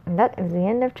 And that is the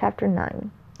end of chapter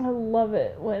 9. I love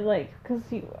it when, because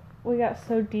we got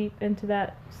so deep into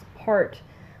that part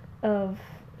of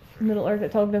Middle Earth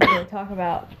that Tolkien doesn't really talk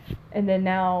about, and then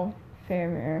now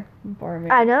Faramir,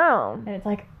 Boromir. I know. And it's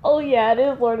like, oh yeah, it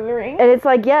is Lord of the Rings. And it's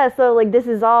like, yeah, so like this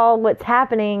is all what's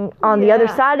happening on the other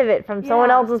side of it from someone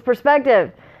else's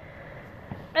perspective.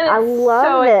 And it's I love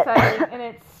so it. exciting, and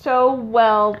it's so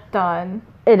well done.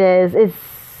 It is. It's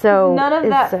so. None of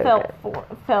that so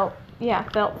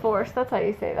felt forced. That's how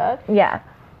you say that. Yeah.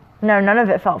 No, none of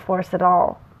it felt forced at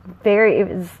all. It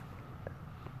was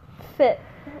fit.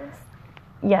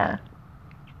 Yeah.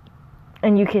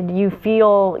 And you get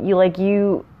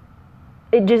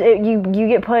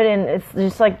put in, it's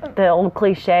just like the old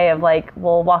cliche of like,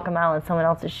 well, walk a mile in someone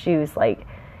else's shoes. Like,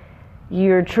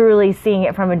 you're truly seeing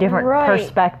it from a different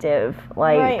perspective.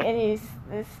 Like, right, and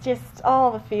it's just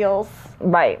all the feels.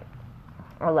 Right.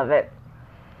 I love it.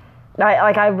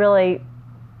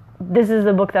 This is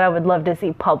a book that I would love to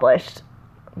see published.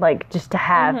 Like, just to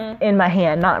have in my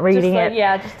hand, not reading it.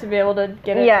 Yeah, just to be able to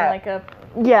get it in like a...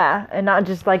 Yeah, and not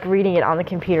just like reading it on the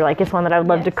computer. Like, it's one that I would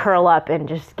love to curl up and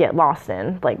just get lost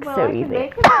in. Like, so easy. I can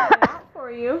make it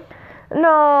for you.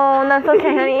 No, that's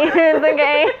okay, honey. It's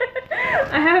okay.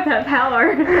 I have that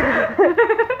power.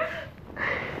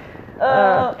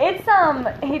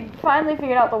 He finally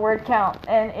figured out the word count,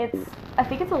 and I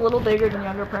think it's a little bigger than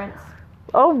Younger Prince.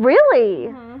 Oh, really?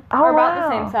 Mm-hmm. Oh, We're about the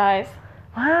same size.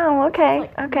 Wow, okay,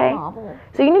 okay. Novel.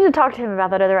 So you need to talk to him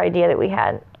about that other idea that we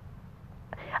had.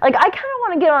 Like, I kind of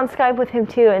want to get on Skype with him,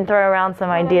 too, and throw around some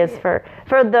ideas for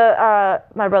the,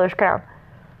 My Brother's Crown.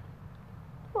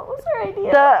 What was her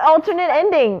idea? The alternate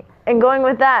ending, and going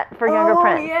with that for Younger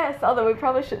Prince. Oh, yes, although we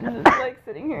probably shouldn't just,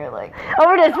 sitting here, Oh,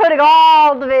 we're just putting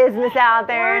all the business out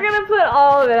there. We're gonna put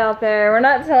all of it out there. We're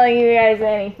not telling you guys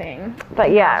anything.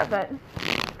 But, yeah. But...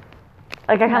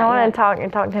 Like, I kind of want to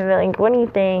talk to him, like, what do you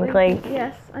think? Like,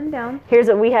 yes, I'm down. Here's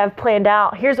what we have planned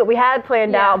out. Here's what we had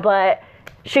planned out, but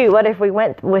shoot, what if we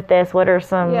went with this? What are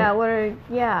some...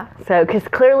 So, because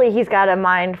clearly he's got a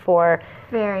mind for...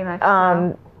 Very much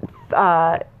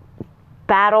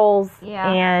battles,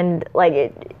 and,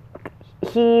 like,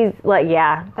 he's, like,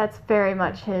 That's very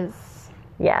much his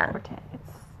forte.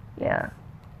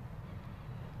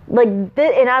 Like,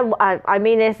 and I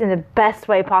mean this in the best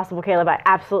way possible, Caleb. I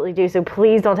absolutely do, so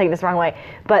please don't take this the wrong way.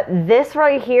 But this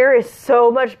right here is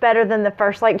so much better than the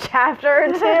first, chapter or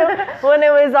two, when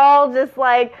it was all just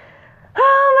like,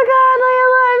 oh my God,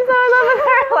 Layla, I'm so in love with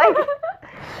her. Like,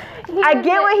 I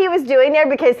get what he was doing there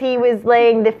because he was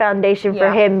laying the foundation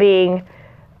for him being,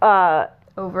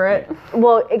 over it.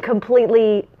 well,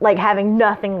 completely, like, having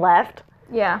nothing left,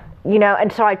 Yeah. you know,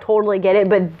 and so I totally get it,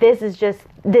 but this is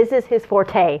his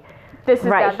forte. This is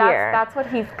Right good. here. That's what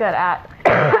he's good at.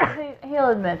 He'll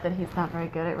admit that he's not very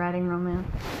good at writing romance.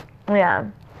 Yeah.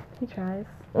 He tries.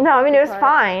 No, I mean, it was hard.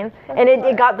 fine, and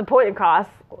it got the point across.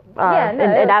 Yeah, no, it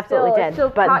it absolutely still- it did. still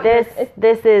But caught your-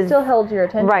 this is Still held your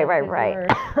attention. right.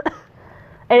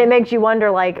 And it makes you wonder,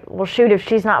 like, well, shoot, if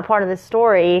she's not part of this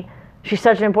story, she's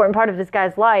such an important part of this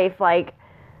guy's life, like,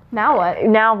 Now what?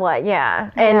 now what?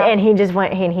 Yeah. Yeah. And he just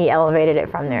went and he elevated it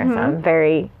from there. So I'm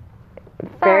very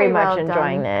Very much well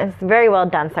enjoying done. this. Very well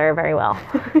done, sir. Very well.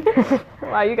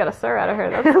 Wow, you got a sir out of her.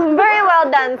 That's Very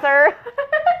well done, sir.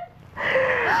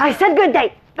 I said good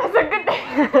day. a good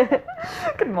day.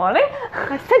 Good morning.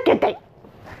 I said good day.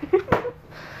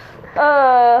 All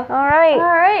All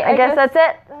right. I guess that's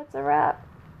it. that's a wrap.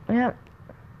 Yeah.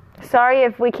 Sorry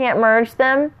if we can't merge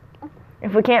them.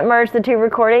 If we can't merge the two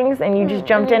recordings and you just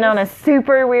jumped in on a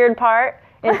super weird part,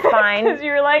 it's fine. Because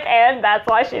you were like, and that's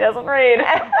why she doesn't read.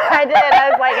 I did. I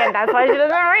was like, and that's why she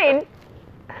doesn't read.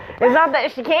 It's not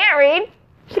that she can't read.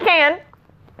 She can.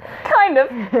 Kind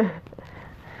of.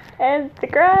 And the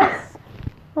grass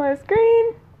was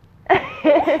green.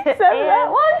 Except for that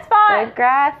one The spot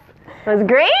grass was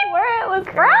green. where it was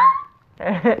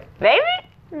brown. Maybe.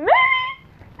 Maybe.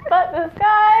 But the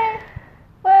sky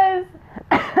was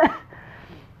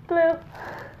blue.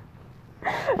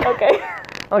 Okay.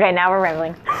 Okay, now we're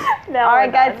rambling. Now All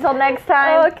right, guys. Till next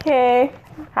time. Okay.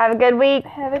 Have a good week.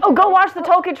 Have a Oh, good go week. watch the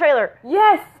Tolkien trailer.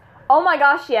 Yes. Oh my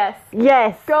gosh, yes.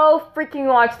 Yes. Go freaking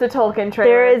watch the Tolkien trailer.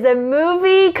 There is a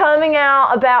movie coming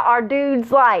out about our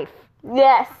dude's life.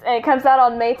 Yes, and it comes out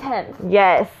on May 10th.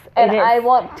 Yes. And it's- I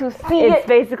want to see It's it.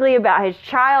 basically about his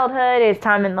childhood, his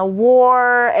time in the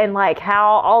war, and like how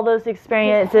all those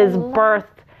experiences birthed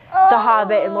The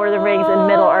Hobbit and Lord of the Rings and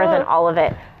Middle Earth and all of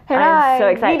it. And I'm so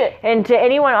I excited. need it. And to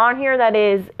anyone on here that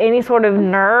is any sort of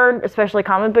nerd, especially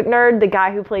comic book nerd, the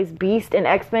guy who plays Beast in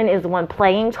X-Men is the one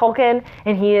playing Tolkien,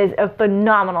 and he is a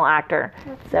phenomenal actor.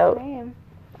 So, Name.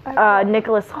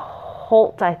 Nicholas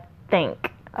Holt, I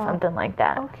think. Something like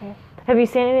that. Okay. Have you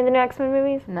seen any of the new X-Men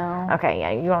movies? No. Okay,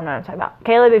 yeah, you don't know what I'm talking about.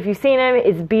 Caleb, if you've seen him,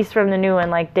 it's Beast from the new one,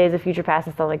 like Days of Future Past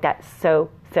and stuff like that. So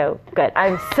good.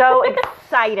 I'm so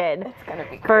excited It's gonna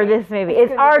be for this movie.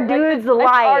 It's our gonna be great. dude's It's our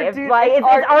life. dude. Like, it's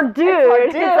our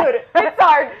dude. It's our dude.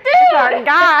 It's our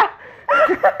guy.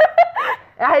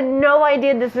 I had no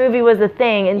idea this movie was a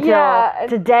thing until Yeah.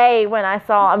 today when I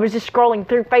was just scrolling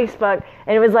through Facebook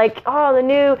and it was like, oh,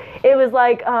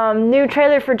 new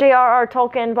trailer for J.R.R.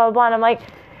 Tolkien, blah, blah, blah. And I'm like,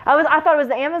 I thought it was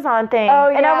the Amazon thing. Oh,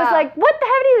 And I was yeah. like, what? They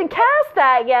haven't even cast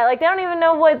that yet. Like, they don't even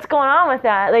know what's going on with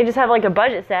that. They just have like a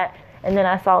budget set. And then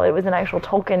I saw it was an actual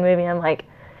Tolkien movie. And I'm like,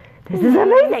 this is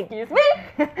amazing. Excuse me?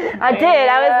 I did.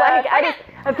 I was like,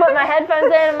 I put my headphones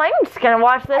in. And I'm like, I'm just going to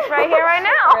watch this right here, right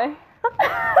now.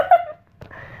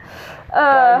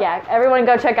 Yeah, everyone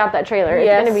go check out that trailer. It's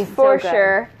yes, going to be so for good.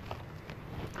 sure.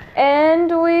 And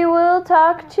we will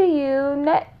talk to you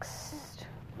next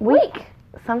week.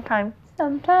 Sometime.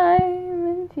 Sometime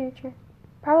in the future.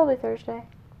 Probably Thursday.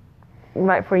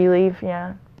 Right before you leave,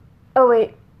 yeah. Oh,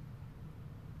 wait.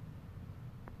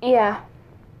 Yeah.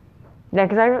 Yeah,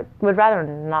 because I would rather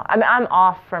not. I mean, I'm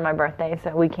off for my birthday,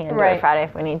 so we can do Right. it Friday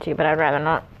if we need to, but I'd rather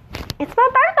not. It's my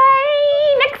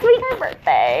birthday next week. My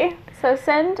birthday. So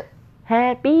send...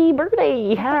 Happy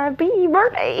birthday. Happy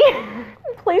birthday.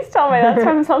 Please tell me that's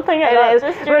from something and not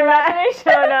just your imagination.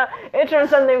 No, it's from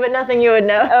something, but nothing you would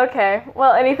know. Okay.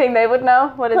 Well, anything they would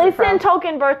know? What is Please it from? send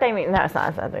Tolkien birthday memes. No, it's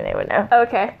not something they would know.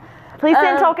 Okay. Please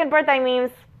send Um, Tolkien birthday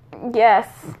memes. Yes.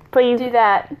 Please. Do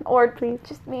that. Or please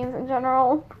just memes in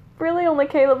general. Really, only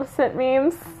Caleb sent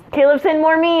memes. Caleb, send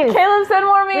more memes. Caleb, send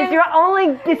more memes.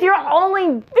 It's your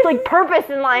only like purpose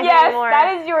in life Yes, anymore.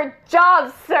 that is your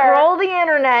job, sir. Roll the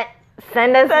internet.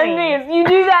 Send us Send memes. memes. You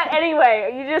do that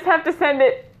anyway. You just have to send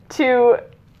it to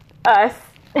us.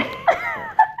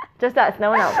 Just us, no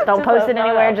one else. Don't Just post us, it no one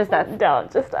anywhere, else. just us.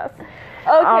 Don't, just us. Okay.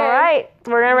 All right,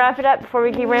 we're gonna wrap it up before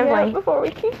we keep Yeah, rambling. before we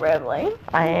keep rambling.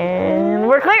 And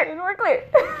we're clear. And we're clear.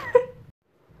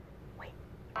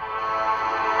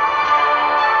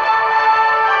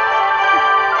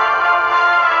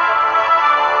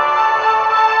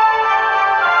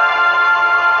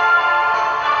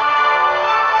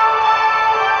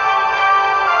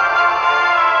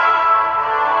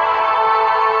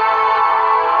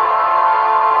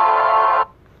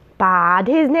 Bod.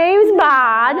 His name's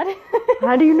Bod.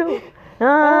 How do you know?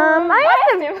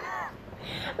 I asked him.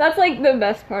 That's like the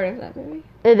best part of that movie.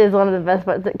 It is one of the best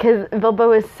parts because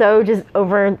Bilbo is so just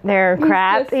over their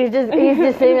crap. He's just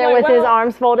sitting there like, with his well,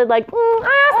 arms folded, like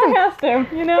I asked him. I asked him,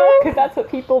 you know, because that's what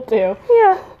people do.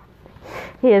 Yeah,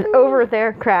 he is over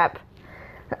their crap.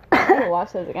 I'm gonna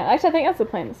watch those again. Actually, I think that's the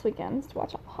plan this weekend is to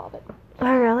watch all Hobbit.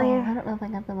 Oh really? I don't know if I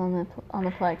got them on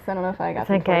the Plex. I don't know if I got It's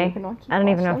them. okay. I don't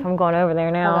even know if I'm going over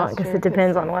there now that's because true, it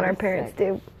depends 'cause on what our everybody's parents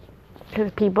do.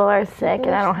 Because people are sick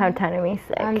and I don't have time to be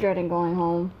sick. I'm dreading going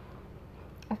home.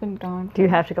 I've been gone. Do you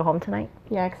have to go home tonight?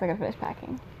 Yeah, because I gotta finish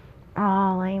packing.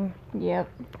 Oh, lame. Yep.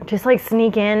 Just like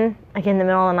sneak in, like in the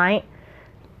middle of the night.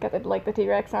 Got the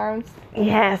T-Rex arms.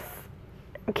 Yes.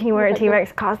 Can you wear a Like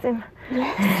T-Rex costume? And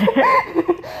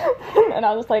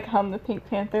I'll just like hum the Pink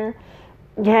Panther.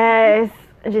 Yes.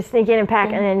 Just sneak in and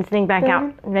pack and then sneak back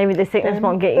out. Maybe the sickness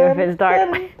won't get you if it's dark.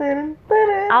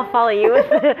 I'll follow you with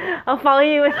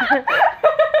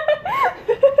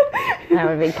That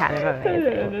would be kind of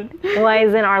amazing. Why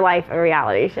isn't our life a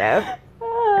reality show?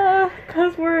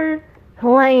 Because we're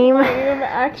Lame.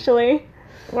 actually.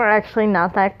 We're actually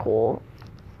not that cool.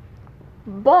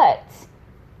 But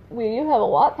we do have a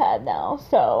Wattpad now,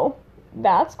 so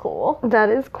that's cool. That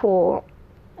is cool.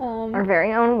 Our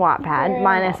very own Wattpad,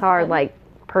 minus our like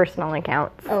personal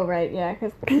accounts. Oh right, yeah,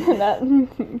 because that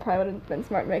probably would have been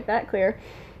smart to make that clear.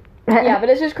 Yeah, but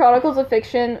it's just Chronicles of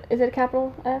Fiction. Is it a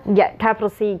capital F? Yeah, capital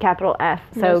C, capital F.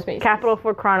 No So spaces. capital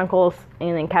for Chronicles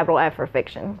and then capital F for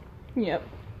Fiction. Yep.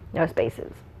 No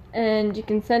spaces. And you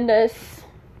can send us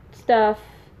stuff,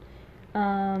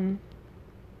 DM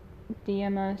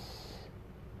us.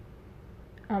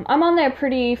 I'm on there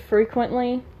pretty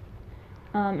frequently,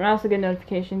 and I also get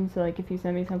notifications. So like if you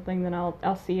send me something, then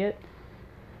I'll see it.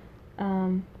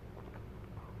 And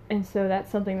so that's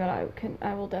something that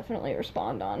I will definitely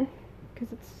respond on, because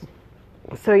it's.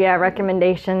 So yeah,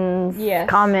 recommendations, Yes.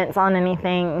 comments on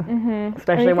anything,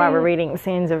 especially while we're reading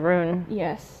Sands of Rune.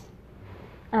 Yes.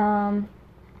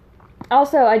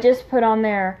 Also, I just put on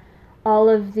there all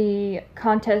of the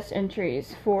contest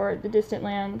entries for the Distant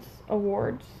Lands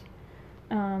Awards.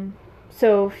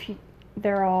 So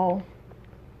they're all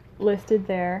listed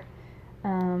there.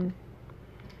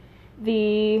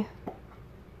 The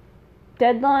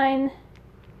deadline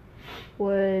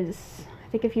was, I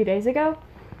think, a few days ago.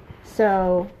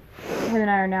 So him and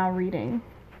I are now reading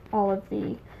all of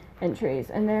the entries,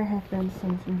 and there have been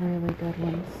some really good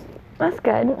ones. That's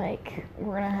good. Like,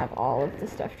 we're gonna have all of the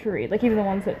stuff to read. Like, even the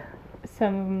ones that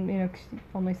some,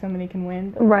 only so many can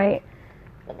win. Right.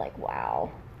 But like,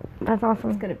 wow. That's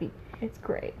awesome. It's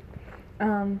great.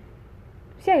 So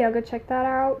yeah, y'all go check that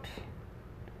out.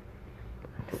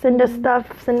 Send us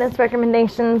stuff. Send us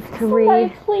recommendations to Somebody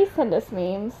read. please send us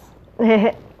memes.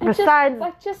 Besides,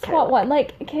 I just want one.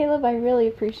 Like, Caleb, I really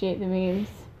appreciate the memes.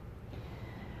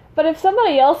 But if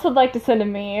somebody else would like to send a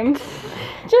meme,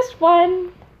 just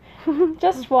one.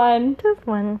 Just one. just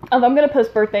one. I'm gonna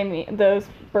post those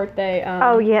birthday.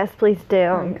 Oh yes, please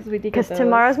do. Because we did get Because those.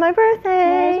 tomorrow's my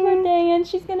birthday. Tomorrow's her birthday, and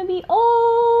she's gonna be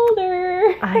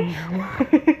older. I am.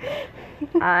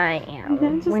 I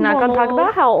am. Just We're not gonna talk normal.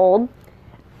 about how old.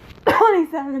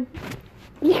 27.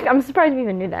 I'm surprised you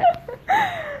even knew that.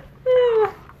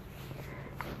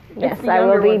 Yes, the I will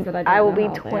younger be. ones that I don't I will know be how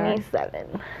old they are.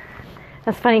 27.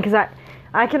 That's funny because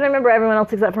I can remember everyone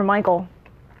else except for Michael.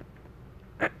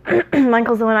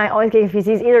 Michael's the one I always get confused.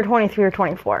 He's either 23 or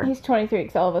 24, He's 23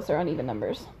 because all of us are on even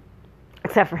numbers.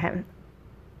 except for him.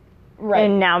 Right.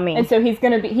 And now me. And so he's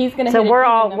gonna So hit an we're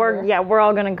all even we're number. we're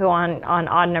all gonna go on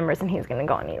odd numbers, and he's gonna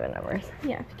go on even numbers.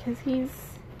 Yeah, because he's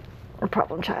A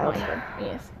problem child. minded.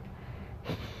 Yes.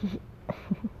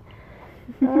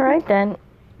 All right then.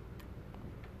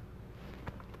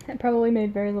 That probably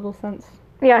made very little sense.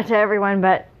 Yeah, to everyone,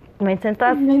 but it made sense to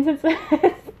us. Made some sense.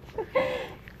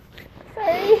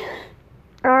 Sorry.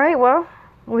 All right, well,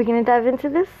 we're gonna dive into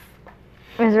this.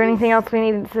 Is there anything else we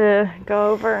needed to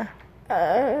go over?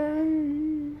 I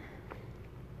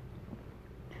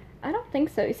don't think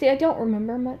so. You see, I don't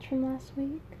remember much from last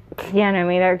week. Yeah, no,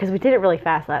 me either, because we did it really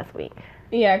fast last week.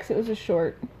 Yeah, because it was a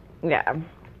short. Yeah.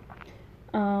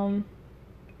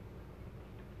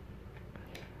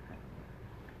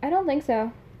 I don't think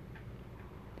so.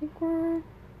 I think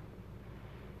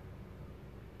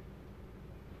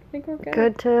we're good.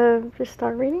 Good to just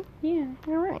start reading? Yeah.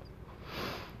 All right.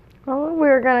 Well,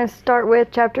 we're going to start with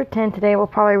chapter 10 today. We'll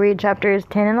probably read chapters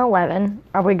 10 and 11.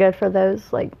 Are we good for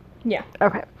those? Yeah.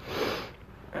 Okay.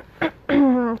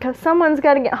 Because someone's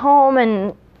got to get home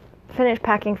and finish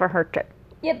packing for her trip.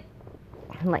 Yep.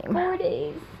 Lame. 4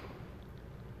 days.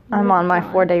 I'm on my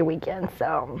 4-day weekend,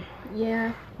 so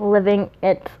Yeah. living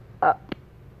it up.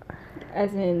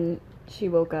 As in, She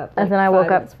woke up. And then I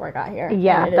woke up before I got here.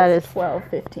 Yeah, and that is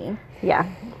 12:15. Yeah,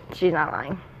 she's not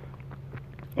lying.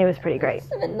 It was pretty great.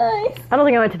 That's nice. I don't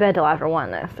think I went to bed till after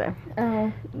 1 though. So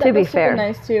Oh, To be fair.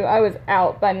 nice too. I was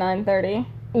out by 9:30.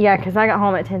 yeah, because I got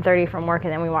home at 10:30 from work,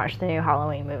 and then we watched the new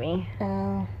Halloween movie.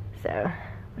 Oh. So,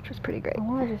 which was pretty great. I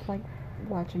want to just like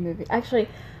watch a movie. Actually,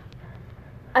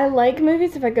 I like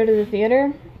movies if I go to the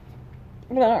theater,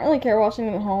 but I don't really care watching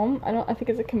them at home. I think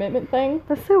it's a commitment thing.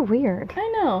 That's so weird.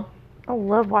 I know. I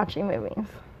love watching movies.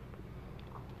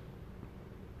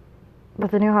 But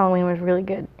the new Halloween was really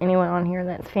good. Anyone on here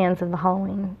that's fans of the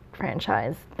Halloween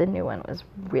franchise, the new one was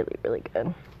really, really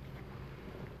good.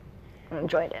 I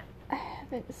enjoyed it. I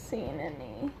haven't seen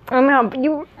any. I know, but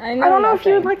I don't know if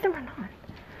you would like them or not.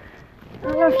 I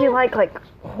don't know if you like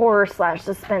horror /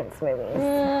 suspense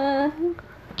movies.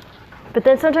 But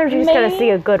then sometimes you just gotta Maybe. see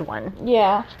a good one.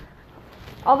 Yeah.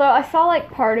 Although I saw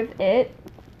like part of it.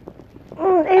 It's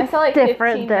I saw like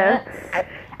different 15 though. minutes.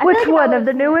 I Which feel like if I one of was-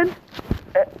 the new one?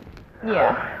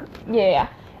 Yeah.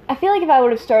 I feel like if I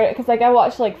would have started, because like I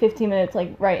watched like 15 minutes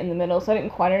like right in the middle, so I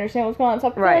didn't quite understand what's going on. So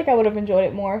I feel Right. like I would have enjoyed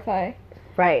it more if I.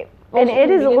 Right. Watch And it it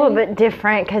from is the a little beginning. bit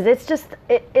different because it's just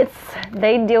it's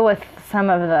they deal with some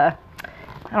of the,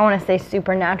 I don't want to say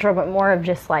supernatural, but more of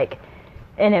just like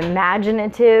an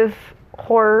imaginative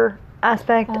horror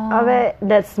aspect of it.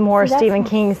 That's more See, that's Stephen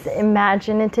what's- King's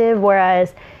imaginative,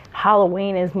 whereas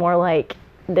Halloween is more like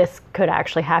this could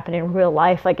actually happen in real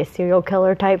life, like a serial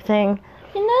killer type thing.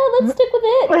 You know, let's stick with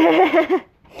it.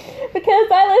 Because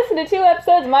I listened to 2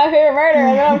 episodes of My Favorite Murder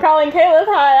and then I'm calling Caleb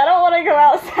hi. I don't want to go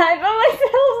outside by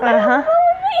myself. So Uh-huh.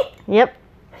 come with me. Yep.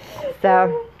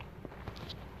 So,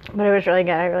 but it was really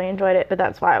good. I really enjoyed it. But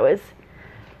that's why I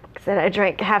said I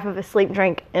drank half of a sleep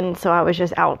drink, and so I was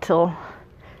just out till.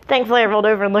 Thankfully, I rolled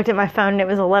over and looked at my phone, and it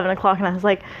was 11 o'clock, and I was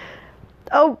like,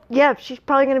 "Oh yeah, she's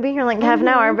probably gonna be here in like half an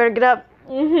hour. I better get up."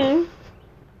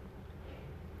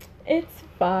 It's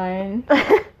fine.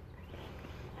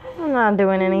 I'm not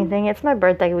doing anything. It's my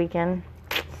birthday weekend.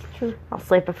 True. I'll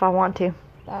sleep if I want to.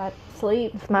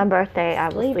 Sleep. It's my birthday. I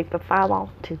will Sleep. sleep if I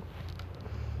want to.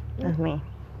 That's me.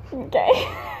 Okay.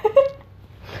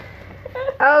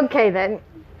 Okay then.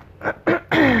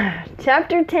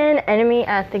 Chapter 10, Enemy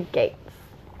at the Gates.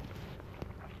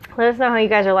 Let us know how you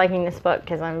guys are liking this book,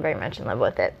 because I'm very much in love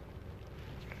with it.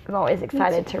 I'm always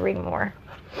excited to read more.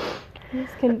 He's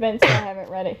convinced I haven't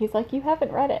read it. He's like, you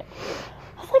haven't read it.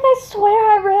 I was like, I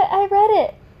swear I read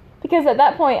it. Because at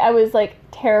that point I was like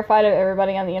terrified of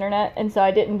everybody on the internet, and so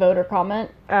I didn't vote or comment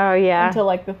Oh yeah. until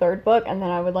like the 3rd book, and then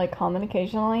I would like comment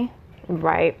occasionally.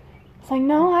 Right. It's like,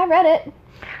 no, I read it.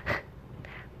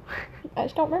 I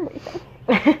just don't remember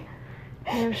anything.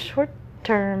 You have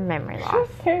short-term memory loss.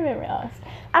 Very memory loss.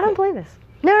 I don't believe this.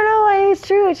 No, it's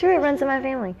true. It's true. It runs in my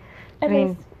family. At I mean,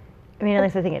 least- at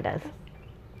least I think it does.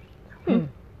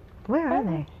 Where are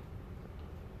they?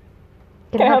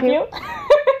 Can I help you?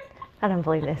 I don't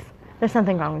believe this. There's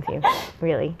something wrong with you.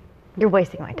 Really. You're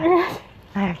wasting my time.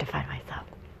 I have to find myself.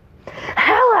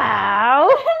 Hello!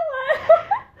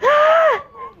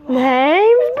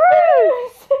 Name's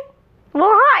Bruce!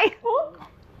 Well, hi!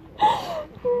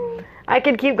 I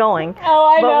could keep going. Oh,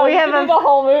 I But know. we You have can a- do the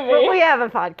whole movie. But we have a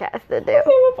podcast to do.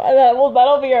 Well,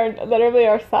 that'll be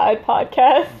our side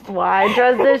podcast. Why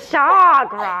does the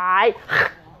shark, right?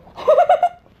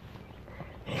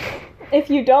 If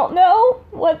you don't know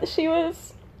what she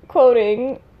was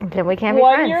quoting, Then we can't be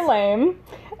 1, friends. you're lame,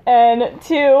 and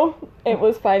 2, it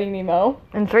was Finding Nemo.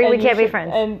 And 3, we And you can't be should-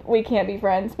 friends. And we can't be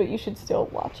friends, but you should still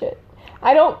watch it.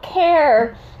 I don't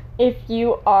care if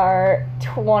you are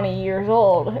 20 years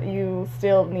old. You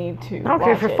still need to. I don't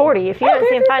care watch for it. 40. If you I haven't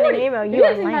don't care seen for Finding 40. Nemo, If you are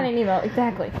haven't seen lame. Finding Nemo,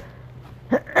 exactly.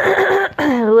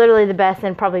 Literally the best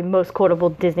and probably most quotable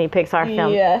Disney Pixar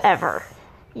film Yes. ever.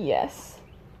 Yes.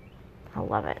 I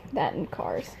love it. That and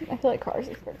Cars. I feel like Cars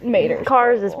is Mater.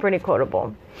 Cars is pretty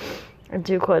quotable. I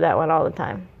do quote that one all the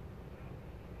time.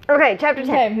 Okay, chapter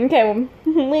 10. Okay, well,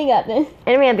 we got this.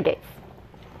 Enemy at the Gates.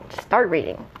 Start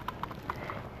reading.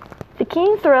 The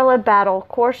keen thrill of battle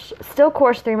still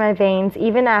coursed through my veins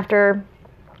even after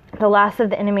the last of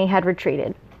the enemy had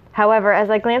retreated. However, as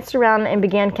I glanced around and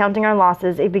began counting our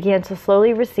losses, it began to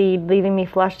slowly recede, leaving me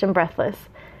flushed and breathless.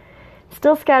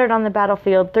 Still scattered on the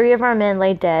battlefield, 3 of our men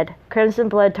lay dead, crimson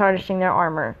blood tarnishing their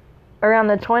armor.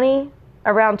 Around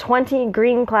 20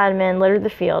 green-clad men littered the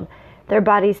field, their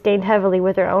bodies stained heavily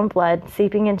with their own blood,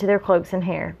 seeping into their cloaks and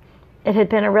hair. It had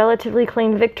been a relatively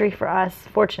clean victory for us,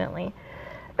 fortunately.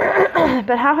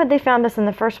 But how had they found us in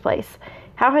the first place?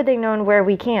 How had they known where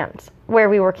we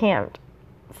were camped?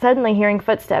 Suddenly hearing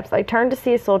footsteps, I turned to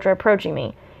see a soldier approaching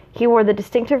me. He wore the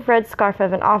distinctive red scarf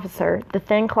of an officer, the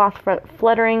thin cloth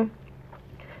fluttering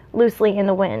loosely in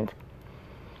the wind.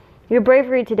 "Your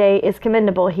bravery today is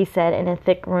commendable," he said in a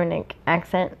thick runic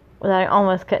accent that I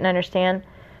almost couldn't understand.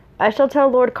 "I shall tell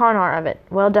Lord Carnar of it.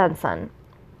 Well done, son."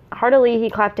 Heartily, he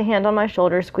clapped a hand on my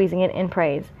shoulder, squeezing it in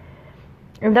praise.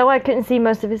 And though I couldn't see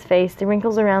most of his face, the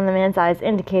wrinkles around the man's eyes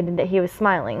indicated that he was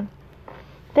smiling.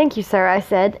 "Thank you, sir," I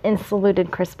said, and saluted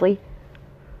crisply.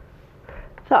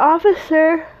 The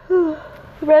officer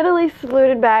readily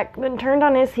saluted back, then turned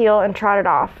on his heel and trotted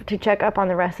off to check up on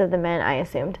the rest of the men, I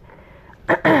assumed.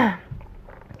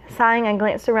 Sighing, I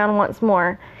glanced around once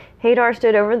more. Hadar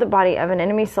stood over the body of an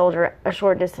enemy soldier a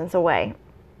short distance away.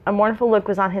 A mournful look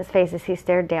was on his face as he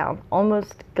stared down,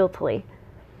 almost guiltily.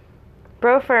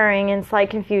 Brow furrowing in slight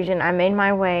confusion, I made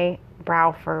my way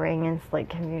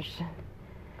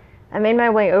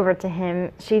over to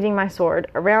him, sheathing my sword.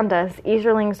 Around us,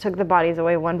 Easterlings took the bodies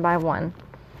away one by one.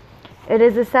 "It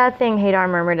is a sad thing," Hadar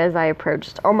murmured as I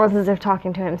approached, almost as if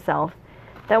talking to himself,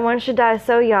 "that one should die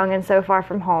so young and so far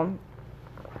from home."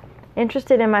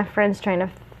 Interested in my friend's train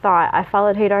of thought, I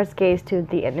followed Hadar's gaze to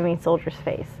the enemy soldier's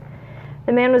face.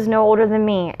 The man was no older than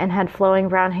me and had flowing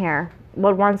brown hair.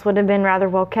 What once would have been rather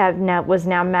well kept was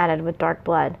now matted with dark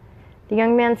blood. The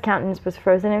young man's countenance was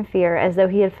frozen in fear, as though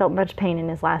he had felt much pain in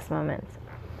his last moments.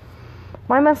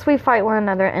 "Why must we fight one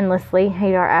another endlessly?"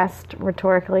 Hadar asked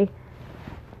rhetorically.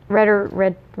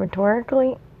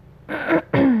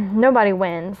 "Nobody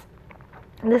wins.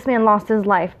 This man lost his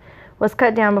life, was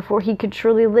cut down before he could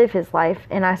truly live his life,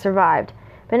 and I survived.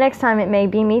 But next time it may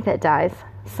be me that dies.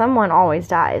 Someone always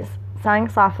dies." Sighing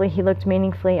softly, he looked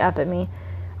meaningfully up at me.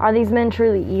 "Are these men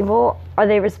truly evil? Are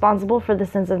they responsible for the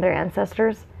sins of their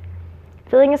ancestors?"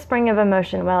 Feeling a spring of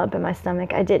emotion well up in my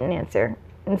stomach, I didn't answer.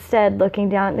 Instead, looking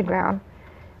down at the ground,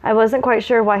 I wasn't quite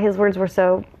sure why his words were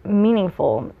so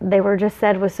meaningful. They were just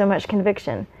said with so much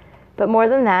conviction. But more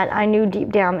than that, I knew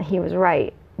deep down that he was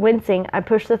right. Wincing, I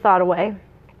pushed the thought away.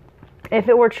 If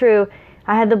it were true,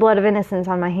 I had the blood of innocence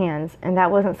on my hands, and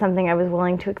that wasn't something I was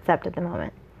willing to accept at the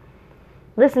moment.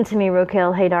 "Listen to me,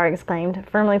 Rokel," Hadar exclaimed,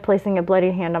 firmly placing a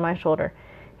bloody hand on my shoulder.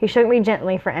 He shook me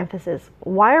gently for emphasis.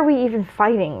 "Why are we even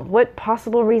fighting? What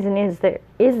possible reason is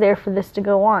there for this to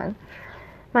go on?"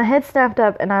 My head snapped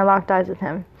up and I locked eyes with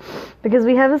him. "Because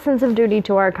we have a sense of duty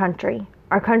to our country.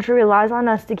 Our country relies on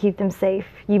us to keep them safe.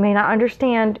 You may not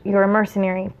understand, you're a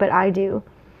mercenary, but I do."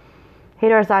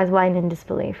 Hadar's eyes widened in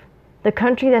disbelief. "The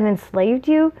country that enslaved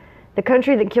you? The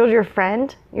country that killed your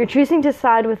friend? You're choosing to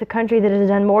side with a country that has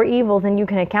done more evil than you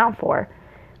can account for.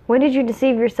 When did you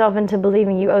deceive yourself into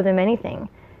believing you owe them anything?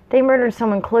 They murdered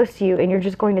someone close to you and you're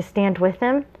just going to stand with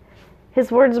them?"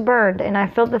 His words burned, and I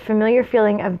felt the familiar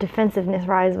feeling of defensiveness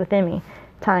rise within me,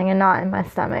 tying a knot in my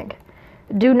stomach.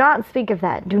 "Do not speak of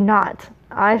that. Do not."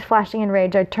 Eyes flashing in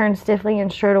rage, I turned stiffly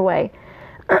and strode away.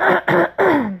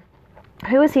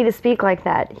 Who was he to speak like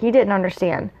that? He didn't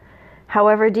understand.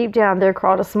 However, deep down there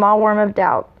crawled a small worm of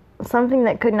doubt, something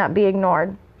that could not be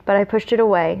ignored. But I pushed it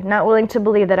away, not willing to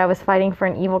believe that I was fighting for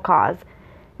an evil cause.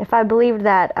 If I believed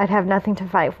that, I'd have nothing to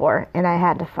fight for, and I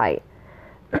had to fight.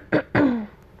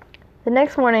 The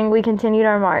next morning, we continued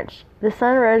our march. The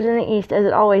sun rose in the east as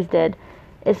it always did,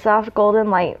 its soft golden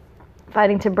light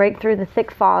fighting to break through the thick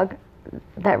fog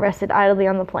that rested idly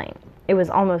on the plain. It was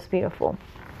almost beautiful.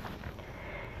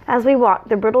 As we walked,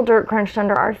 the brittle dirt crunched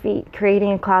under our feet,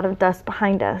 creating a cloud of dust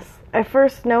behind us. At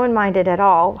first, no one minded at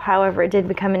all, however, it did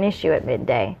become an issue at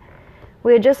midday.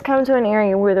 We had just come to an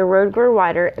area where the road grew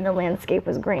wider and the landscape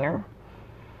was greener.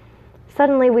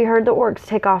 Suddenly, we heard the orcs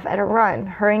take off at a run,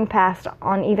 hurrying past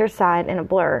on either side in a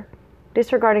blur,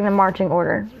 disregarding the marching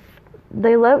order.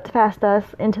 They loped past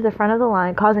us into the front of the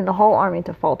line, causing the whole army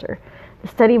to falter. The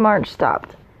steady march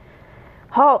stopped.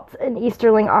 "Halt!" an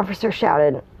Easterling officer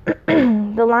shouted.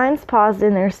 The lines paused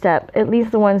in their step, at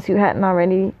least the ones who hadn't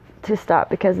already to stop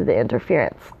because of the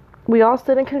interference. We all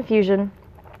stood in confusion,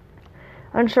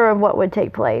 unsure of what would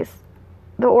take place.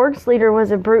 The orcs' leader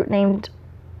was a brute named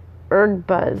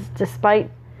Urgbuzz. Despite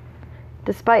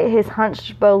his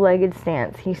hunched, bow-legged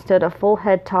stance, he stood a full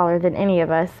head taller than any of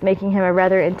us, making him a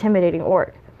rather intimidating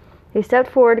orc. He stepped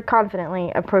forward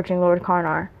confidently, approaching Lord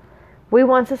Carnar. "We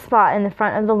want a spot in the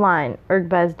front of the line,"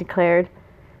 Urgbuzz declared,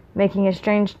 making a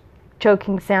strange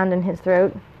choking sound in his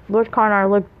throat. Lord Carnar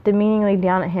looked demeaningly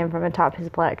down at him from atop his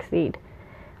black steed.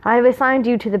 "I have assigned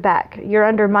you to the back. You're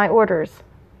under my orders."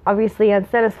 Obviously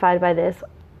unsatisfied by this,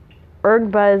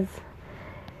 Urgbuzz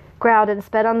growled and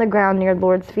sped on the ground near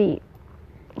Lord's feet.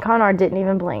 Carnar didn't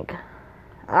even blink.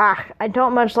 "Ah, I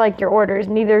don't much like your orders,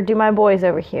 neither do my boys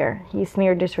over here," he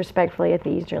sneered disrespectfully at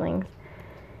the Easterlings.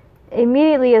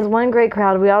 Immediately, as one great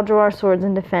crowd, we all drew our swords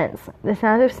in defense, the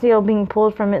sound of steel being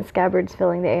pulled from its scabbards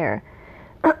filling the air.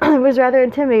 It was rather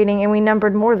intimidating, and we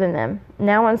numbered more than them.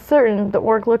 Now uncertain, the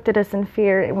orc looked at us in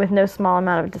fear and with no small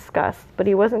amount of disgust, but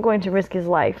he wasn't going to risk his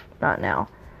life. Not now.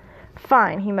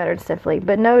 Fine, he muttered stiffly,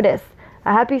 but notice,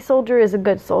 a happy soldier is a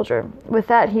good soldier. With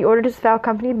that, he ordered his foul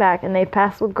company back, and they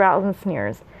passed with growls and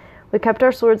sneers. We kept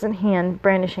our swords in hand,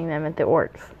 brandishing them at the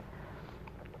orcs.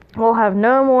 We'll have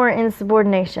no more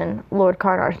insubordination, Lord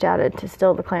Karnar shouted to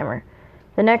still the clamor.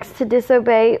 The next to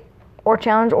disobey or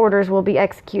challenge orders will be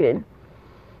executed.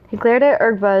 He glared at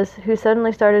Ergbuz, who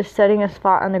suddenly started studying a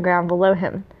spot on the ground below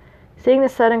him. Seeing the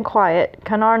sudden quiet,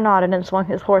 Karnar nodded and swung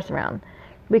his horse around.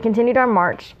 We continued our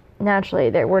march. Naturally,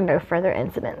 there were no further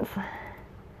incidents.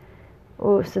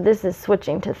 Ooh, so this is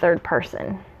switching to third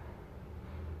person.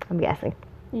 I'm guessing.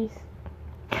 Yes.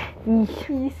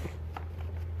 Yes.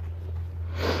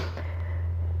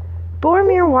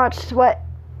 Boromir watched what?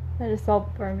 I just saw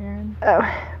Boromir.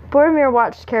 Boromir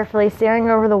watched carefully, staring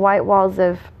over the white walls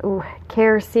of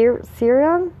Caer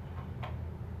Sirion?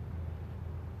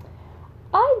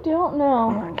 I don't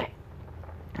know. Okay.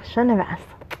 Shouldn't have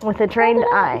asked. With a trained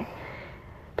eye.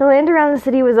 The land around the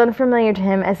city was unfamiliar to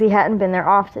him, as he hadn't been there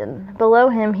often. Below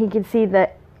him, he could see the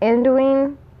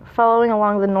Anduin following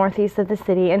along the northeast of the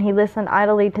city, and he listened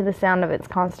idly to the sound of its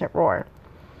constant roar.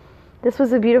 This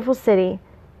was a beautiful city.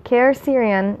 Caer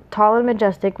Sirion, tall and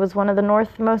majestic, was one of the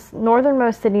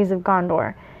northernmost cities of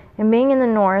Gondor, and being in the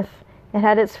north, it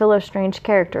had its fill of strange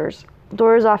characters.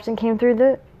 Dwarves often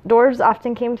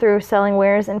came through selling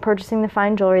wares and purchasing the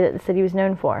fine jewelry that the city was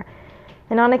known for,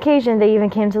 and on occasion they even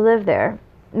came to live there.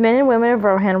 Men and women of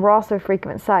Rohan were also a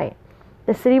frequent sight.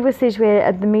 The city was situated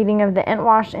at the meeting of the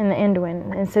Entwash and the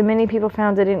Anduin, and so many people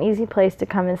found it an easy place to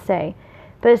come and stay,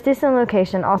 but its distant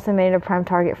location also made it a prime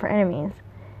target for enemies.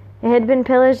 It had been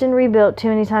pillaged and rebuilt too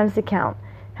many times to count.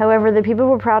 However, the people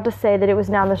were proud to say that it was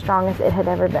now the strongest it had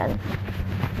ever been.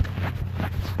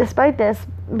 Despite this,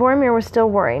 Boromir was still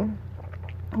worried.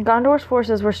 Gondor's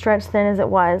forces were stretched thin as it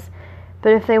was,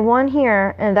 but if they won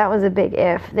here, and that was a big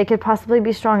if, they could possibly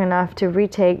be strong enough to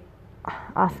retake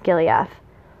Osgiliath.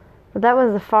 But that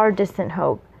was a far distant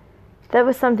hope. That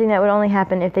was something that would only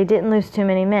happen if they didn't lose too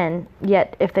many men.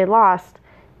 Yet, if they lost,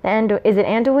 is it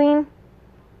Anduin?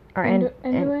 Or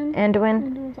Anduin?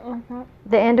 Anduin, something like that.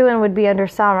 The Anduin would be under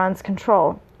Sauron's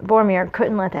control. Boromir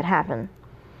couldn't let that happen.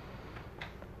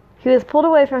 He was pulled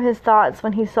away from his thoughts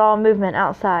when he saw movement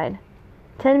outside.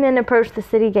 10 men approached the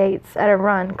city gates at a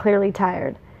run, clearly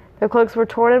tired. Their cloaks were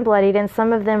torn and bloodied, and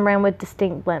some of them ran with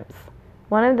distinct limps.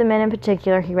 One of the men in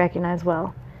particular he recognized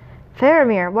well.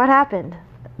 "Faramir, what happened?"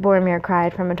 Boromir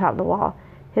cried from atop the wall,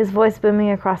 his voice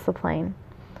booming across the plain.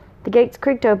 The gates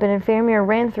creaked open, and Faramir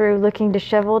ran through, looking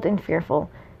disheveled and fearful.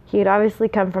 He had obviously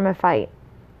come from a fight.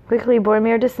 Quickly,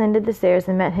 Boromir descended the stairs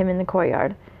and met him in the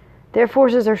courtyard. "Their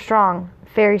forces are strong,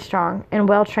 very strong, and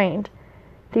well trained.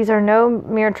 These are no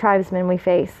mere tribesmen we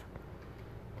face."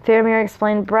 Faramir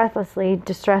explained breathlessly,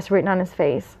 distress written on his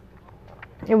face.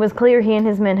 It was clear he and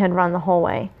his men had run the whole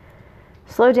way.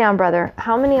 "Slow down, brother.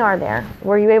 How many are there?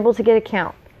 Were you able to get a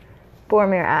count?"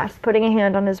 Boromir asked, putting a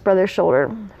hand on his brother's shoulder.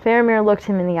 Faramir looked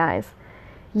him in the eyes.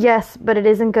 "Yes, but it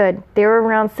isn't good. There are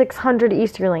around 600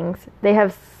 Easterlings. They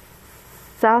have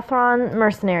Southron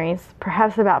mercenaries,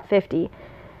 perhaps about 50.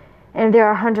 And there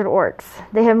are 100 orcs.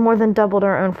 They have more than doubled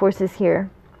our own forces here."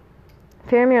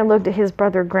 Faramir looked at his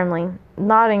brother grimly.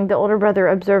 Nodding, the older brother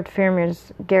observed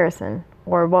Faramir's garrison,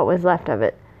 or what was left of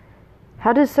it.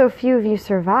 "How did so few of you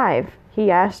survive?" he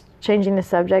asked, changing the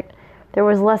subject. There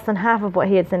was less than half of what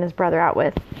he had sent his brother out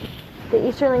with. "The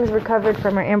Easterlings recovered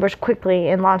from our ambush quickly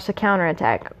and launched a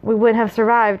counterattack. We wouldn't have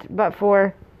survived but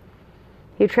for..."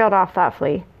 He trailed off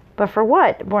thoughtfully. "But for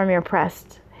what?" Boromir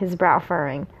pressed, his brow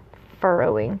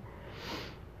furrowing.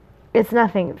 "It's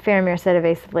nothing," Faramir said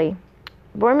evasively.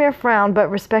 Boromir frowned, but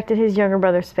respected his younger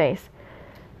brother's face.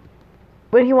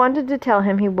 When he wanted to tell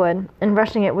him, he would, and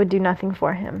rushing it would do nothing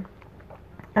for him.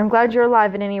 "I'm glad you're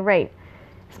alive at any rate."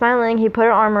 Smiling, he put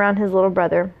an arm around his little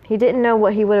brother. He didn't know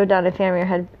what he would have done if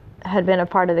Faramir had been a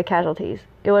part of the casualties.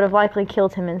 It would have likely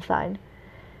killed him inside.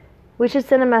 "We should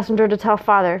send a messenger to tell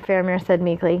father," Faramir said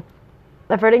meekly,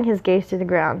 averting his gaze to the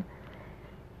ground.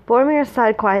 Boromir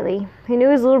sighed quietly. He knew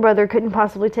his little brother couldn't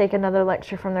possibly take another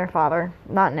lecture from their father.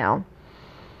 Not now.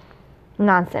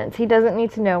 "Nonsense. He doesn't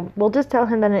need to know. We'll just tell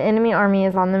him that an enemy army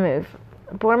is on the move."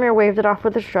 Boromir waved it off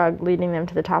with a shrug, leading them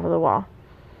to the top of the wall.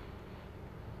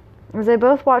 As they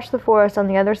both watched the forest on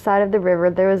the other side of the river,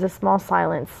 there was a small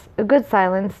silence. A good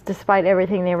silence, despite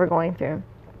everything they were going through.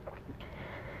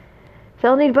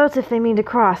 "They'll need boats if they mean to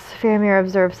cross," Faramir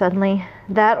observed suddenly.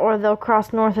 "That, or they'll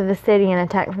cross north of the city and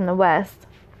attack from the west."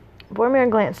 Boromir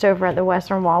glanced over at the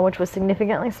western wall, which was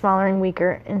significantly smaller and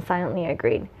weaker, and silently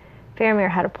agreed.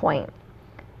 Faramir had a point.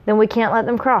 Then we can't let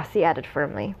them cross, he added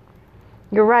firmly.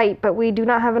 You're right, but we do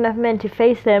not have enough men to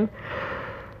face them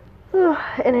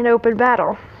in an open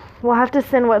battle. We'll have to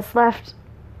send what's left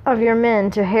of your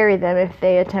men to harry them if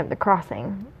they attempt the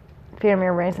crossing.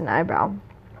 Faramir raised an eyebrow.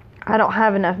 I don't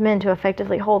have enough men to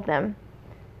effectively hold them.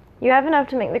 You have enough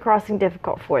to make the crossing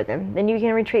difficult for them. Then you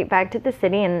can retreat back to the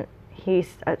city, and he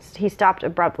stopped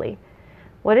abruptly.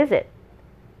 What is it?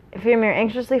 Faramir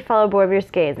anxiously followed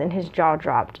Boromir's gaze, and his jaw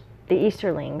dropped. The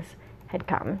Easterlings had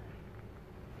come.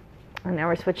 And now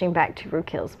we're switching back to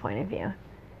Rukil's point of view.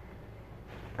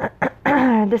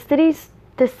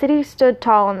 The city stood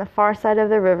tall on the far side of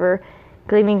the river,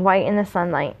 gleaming white in the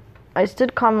sunlight. I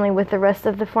stood calmly with the rest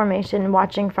of the formation,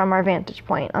 watching from our vantage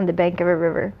point on the bank of a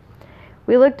river.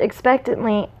 We looked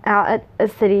expectantly out at a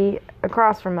city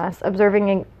across from us,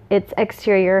 observing its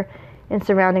exterior and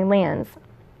surrounding lands.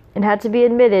 It had to be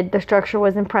admitted the structure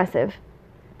was impressive.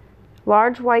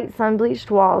 Large white sun-bleached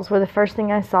walls were the first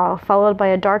thing I saw, followed by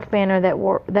a dark banner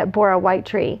that bore a white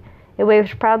tree. It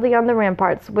waved proudly on the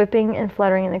ramparts, whipping and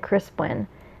fluttering in the crisp wind.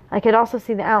 I could also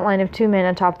see the outline of 2 men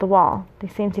atop the wall. They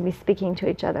seemed to be speaking to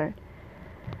each other.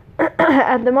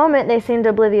 At the moment, they seemed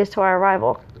oblivious to our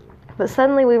arrival. But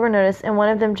suddenly we were noticed, and one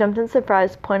of them jumped in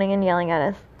surprise, pointing and yelling at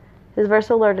us. His voice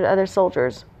alerted other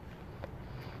soldiers.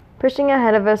 Pushing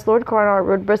ahead of us, Lord Cornwall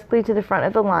rode briskly to the front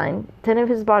of the line, 10 of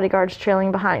his bodyguards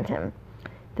trailing behind him.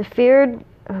 The feared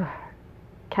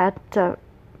cataphracts.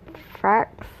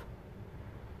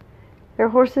 Their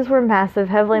horses were massive,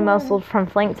 heavily muscled from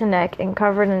flank to neck, and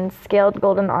covered in scaled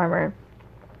golden armor.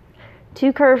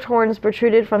 2 curved horns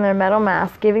protruded from their metal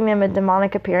masks, giving them a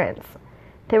demonic appearance.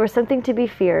 They were something to be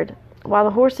feared. While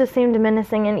the horses seemed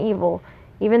menacing and evil,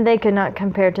 even they could not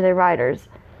compare to their riders.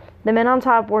 The men on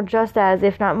top were just as,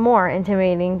 if not more,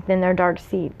 intimidating than their dark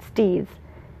steeds.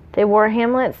 They wore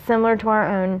hamlets similar to our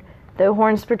own, though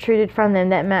horns protruded from them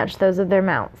that matched those of their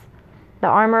mounts. The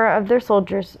armor of their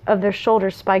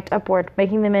shoulders spiked upward,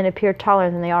 making the men appear taller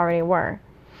than they already were.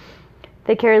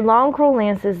 They carried long cruel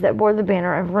lances that bore the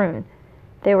banner of Rune.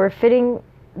 They were a fitting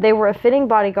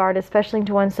bodyguard, especially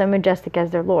to one so majestic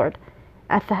as their lord.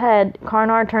 At the head,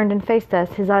 Karnar turned and faced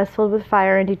us, his eyes filled with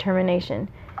fire and determination.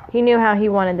 He knew how he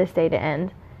wanted this day to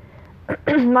end.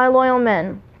 My loyal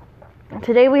men,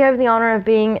 today we have the honor of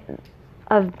being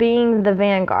the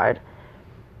vanguard,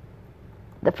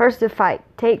 the first to fight.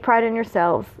 Take pride in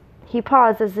yourselves. He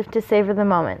paused as if to savor the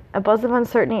moment. A buzz of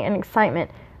uncertainty and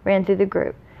excitement ran through the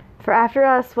group. For after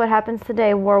us, what happens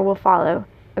today, war will follow.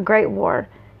 A great war.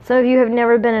 Some of you have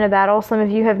never been in a battle. Some of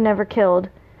you have never killed.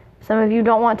 Some of you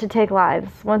don't want to take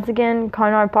lives. Once again,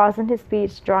 Karnar paused in his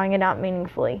speech, drawing it out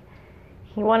meaningfully.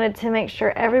 He wanted to make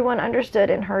sure everyone understood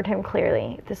and heard him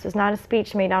clearly. This was not a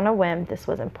speech made on a whim. This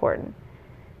was important.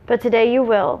 But today you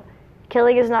will.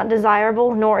 Killing is not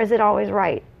desirable, nor is it always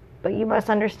right. But you must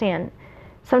understand.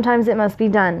 Sometimes it must be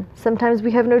done. Sometimes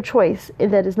we have no choice,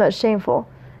 and that is much shameful.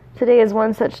 Today is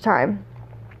one such time.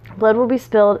 Blood will be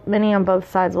spilled, many on both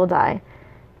sides will die.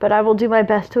 But I will do my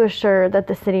best to assure that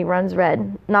the city runs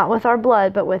red, not with our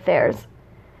blood, but with theirs.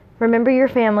 Remember your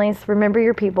families, remember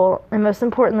your people, and most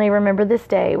importantly, remember this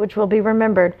day, which will be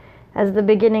remembered as the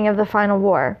beginning of the final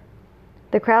war.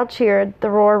 The crowd cheered, the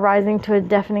roar rising to a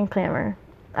deafening clamor.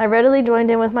 I readily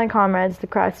joined in with my comrades, the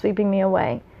crowd sweeping me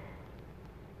away.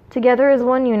 Together as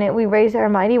one unit, we raised our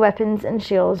mighty weapons and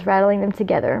shields, rattling them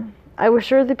together. I was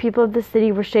sure the people of the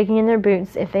city were shaking in their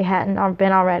boots if they hadn't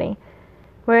been already.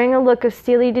 Wearing a look of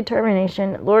steely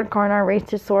determination, Lord Karnar raised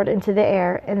his sword into the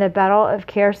air, and the Battle of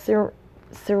Caer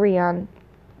Sirion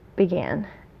began.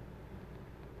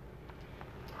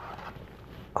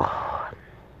 Oh,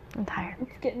 I'm tired.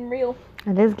 It's getting real.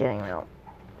 It is getting real.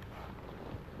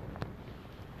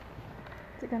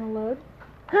 Is it gonna load?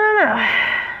 I don't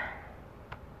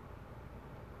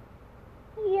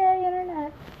know. Yay,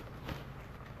 internet.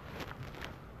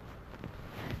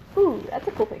 Ooh, that's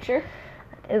a cool picture.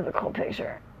 That is a cool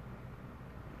picture.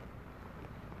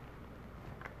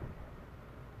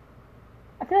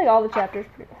 I feel like all the chapters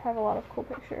have a lot of cool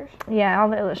pictures. Yeah, all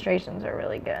the illustrations are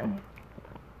really good.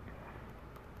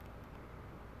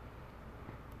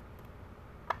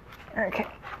 Okay.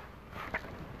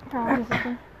 How long is this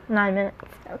one? 9 minutes.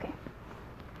 Okay.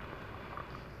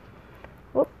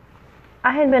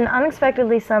 I had been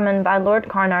unexpectedly summoned by Lord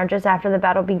Karnar just after the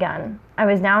battle begun. I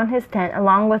was now in his tent,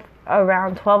 along with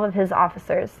around 12 of his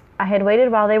officers. I had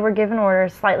waited while they were given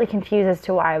orders, slightly confused as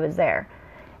to why I was there.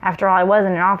 After all, I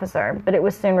wasn't an officer, but it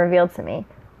was soon revealed to me.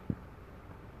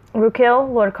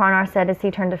 Rukil, Lord Karnar said as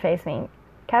he turned to face me.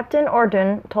 Captain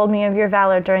Ordun told me of your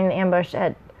valor during the ambush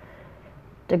at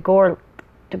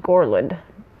Dagorlud.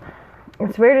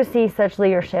 It's rare to see such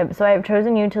leadership, so I have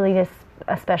chosen you to lead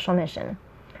a special mission."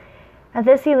 At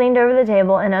this, he leaned over the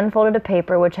table and unfolded a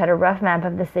paper which had a rough map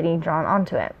of the city drawn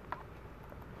onto it.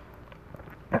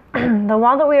 "The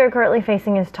wall that we are currently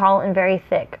facing is tall and very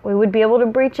thick. We would be able to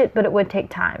breach it, but it would take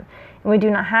time. And we do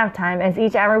not have time, as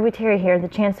each hour we tarry here, the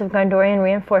chance of Gondorian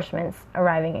reinforcements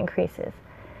arriving increases.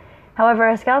 However,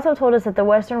 our scouts have told us that the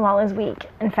western wall is weak.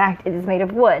 In fact, it is made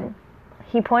of wood."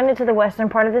 He pointed to the western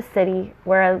part of the city,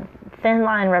 where a thin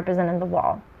line represented the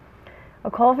wall.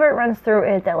 "A culvert runs through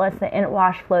it that lets the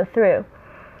wash flow through."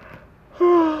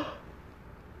 Oh,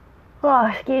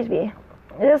 excuse me.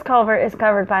 "This culvert is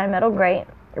covered by a metal grate.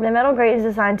 The metal grate is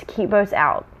designed to keep boats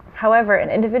out. However, an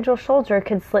individual soldier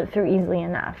could slip through easily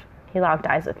enough." He locked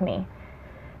eyes with me.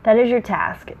 "That is your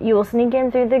task. You will sneak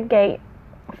in through the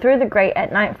grate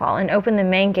at nightfall and open the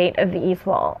main gate of the east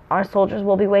wall. Our soldiers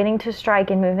will be waiting to strike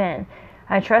and move in.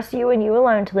 I trust you and you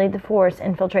alone to lead the force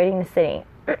infiltrating the city.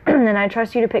 And I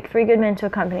trust you to pick 3 good men to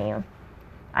accompany you."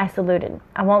 I saluted.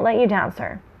 "I won't let you down,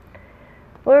 sir."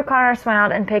 Lord Connor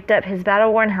smiled and picked up his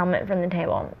battle-worn helmet from the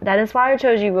table. "That is why I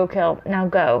chose you, Rokill. Now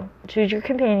go. Choose your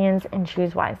companions and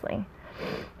choose wisely."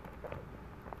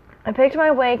 I picked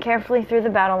my way carefully through the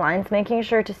battle lines, making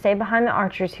sure to stay behind the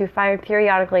archers who fired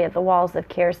periodically at the walls of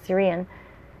Caer Syrian.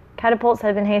 Catapults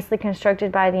had been hastily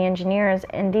constructed by the engineers,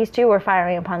 and these too were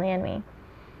firing upon the enemy.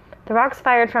 The rocks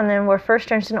fired from them were first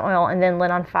drenched in oil and then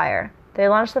lit on fire. They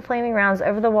launched the flaming rounds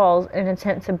over the walls in an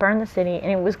attempt to burn the city,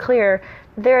 and it was clear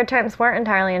that their attempts weren't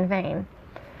entirely in vain.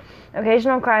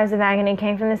 Occasional cries of agony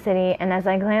came from the city, and as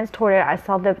I glanced toward it, I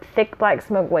saw the thick black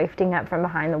smoke wafting up from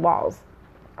behind the walls.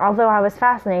 Although I was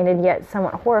fascinated, yet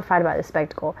somewhat horrified by the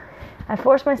spectacle, I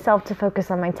forced myself to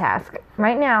focus on my task.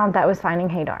 Right now, that was finding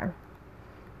Hadar.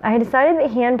 I had decided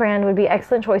that he and Brand would be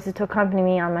excellent choices to accompany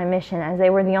me on my mission, as they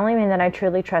were the only men that I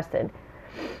truly trusted.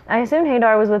 I assumed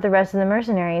Hadar was with the rest of the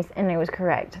mercenaries, and I was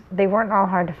correct. They weren't all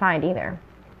hard to find, either.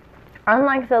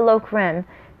 Unlike the Lokrim,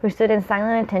 who stood in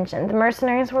silent attention, the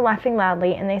mercenaries were laughing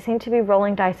loudly, and they seemed to be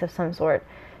rolling dice of some sort.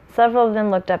 Several of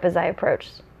them looked up as I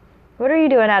approached. "What are you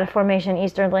doing out of formation,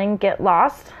 Easterling? Get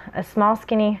lost?" a small,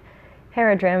 skinny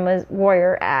Haradrim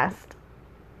warrior asked.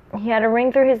 He had a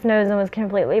ring through his nose and was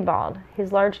completely bald.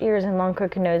 His large ears and long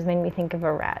crooked nose made me think of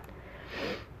a rat.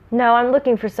 "No, I'm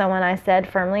looking for someone," I said,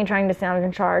 firmly, trying to sound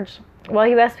in charge. "Well,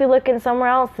 you best be looking somewhere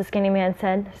else," the skinny man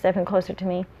said, stepping closer to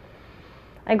me.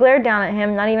 I glared down at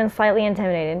him, not even slightly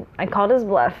intimidated. I called his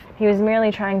bluff. He was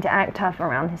merely trying to act tough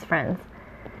around his friends.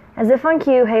 As if on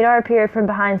cue, Hadar appeared from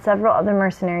behind several other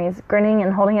mercenaries, grinning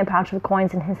and holding a pouch of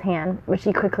coins in his hand, which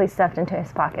he quickly stuffed into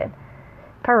his pocket.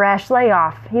 "Paresh, lay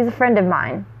off. He's a friend of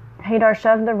mine." Hadar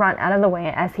shoved the runt out of the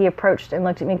way as he approached and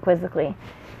looked at me quizzically.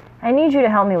 "I need you to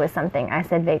help me with something," I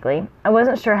said vaguely. I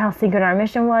wasn't sure how secret our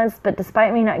mission was, but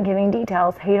despite me not giving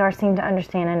details, Hadar seemed to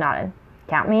understand and nodded.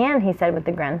 "Count me in," he said with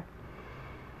a grin.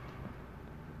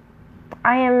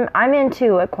 I'm in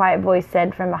too," a quiet voice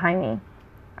said from behind me.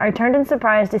 I turned in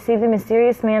surprise to see the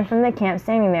mysterious man from the camp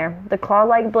standing there, the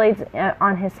claw-like blades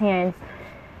on his hands,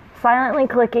 silently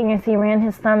clicking as he ran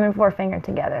his thumb and forefinger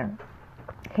together.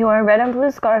 He wore a red and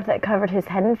blue scarf that covered his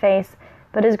head and face,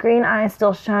 but his green eyes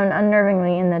still shone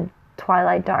unnervingly in the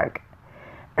twilight dark.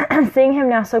 Seeing him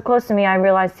now so close to me, I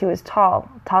realized he was tall,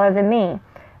 taller than me.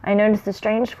 I noticed the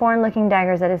strange, foreign-looking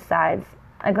daggers at his sides.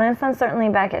 I glanced uncertainly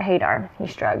back at Hadar. He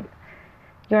shrugged.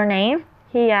 "Your name?"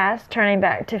 he asked, turning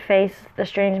back to face the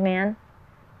strange man.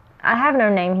 "I have no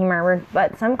name," he murmured,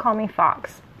 "but some call me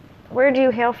Fox." "Where do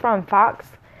you hail from,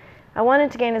 Fox?" I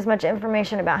wanted to gain as much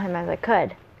information about him as I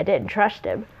could. I didn't trust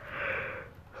him.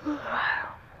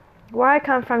 "Where I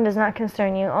come from does not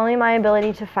concern you, only my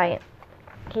ability to fight,"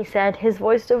 he said, his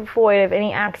voice devoid of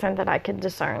any accent that I could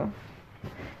discern.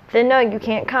 "Then no, you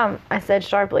can't come," I said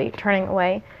sharply, turning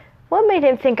away. What made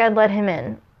him think I'd let him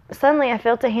in? Suddenly I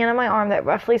felt a hand on my arm that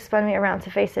roughly spun me around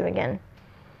to face him again.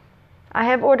 "I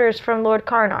have orders from Lord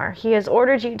Karnar. He has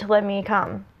ordered you to let me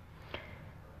come."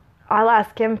 "I'll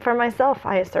ask him for myself,"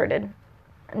 I asserted.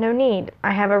 "No need.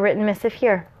 I have a written missive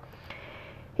here."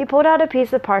 He pulled out a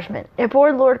piece of parchment. It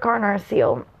bore Lord Karnar's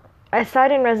seal. I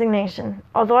sighed in resignation.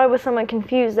 Although I was somewhat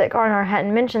confused that Karnar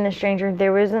hadn't mentioned the stranger,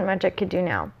 there wasn't much I could do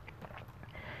now.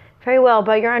 "Very well,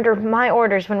 but you're under my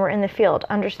orders when we're in the field.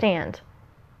 Understand?"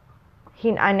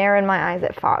 I narrowed my eyes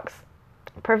at Fox.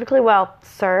 "Perfectly well,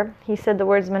 sir," he said the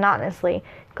words monotonously,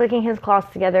 clicking his claws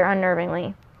together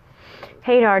unnervingly.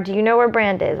 "Hadar, do you know where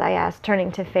Brand is?" I asked,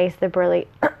 turning to face the burly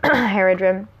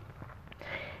Haradrim.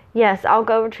 "Yes, I'll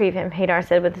go retrieve him," Hadar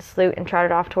said with a salute and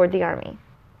trotted off toward the army.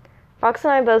 Fox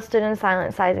and I both stood in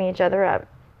silence, sizing each other up.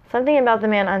 Something about the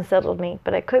man unsettled me,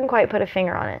 but I couldn't quite put a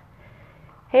finger on it.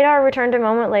 Hadar returned a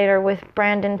moment later with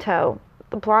Brand in tow.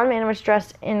 The blond man was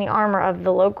dressed in the armor of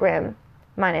the Lokrim,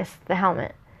 minus the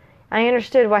helmet. I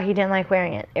understood why he didn't like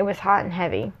wearing it. It was hot and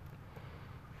heavy.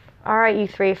 "All right, you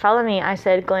three, follow me," I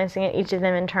said, glancing at each of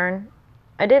them in turn.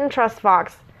 I didn't trust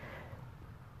Fox,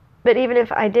 but even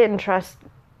if I didn't, I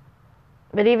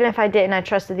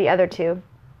trusted the other two,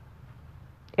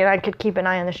 and I could keep an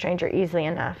eye on the stranger easily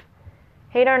enough.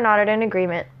 Hadar nodded in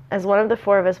agreement as one of the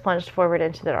four of us plunged forward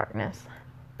into the darkness.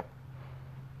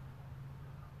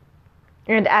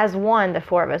 And as one, the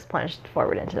four of us plunged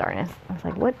forward into darkness. I was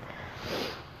like, what?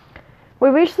 We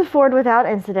reached the ford without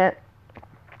incident.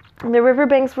 The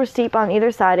riverbanks were steep on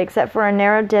either side, except for a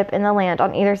narrow dip in the land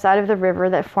on either side of the river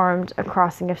that formed a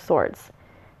crossing of sorts.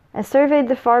 I surveyed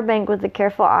the far bank with a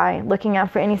careful eye, looking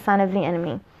out for any sign of the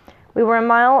enemy. We were a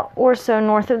mile or so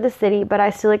north of the city, but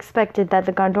I still expected that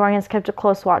the Gondorians kept a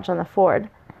close watch on the ford.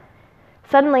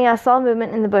 Suddenly, I saw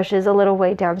movement in the bushes a little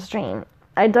way downstream.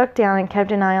 I ducked down and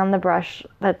kept an eye on the brush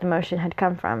that the motion had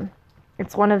come from.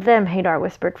 "It's one of them," Hadar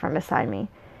whispered from beside me.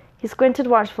 He squinted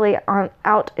watchfully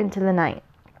out into the night.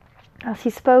 As he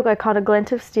spoke, I caught a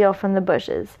glint of steel from the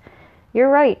bushes. "You're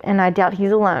right, and I doubt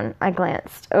he's alone." I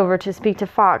glanced over to speak to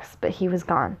Fox, but he was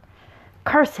gone.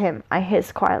 "Curse him!" I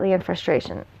hissed quietly in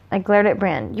frustration. I glared at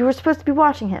Brand. "You were supposed to be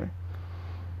watching him."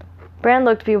 Brand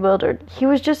looked bewildered. "He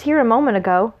was just here a moment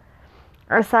ago."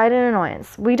 I sighed in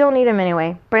annoyance. "We don't need him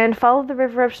anyway." Brand followed the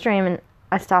river upstream, and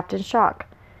I stopped in shock.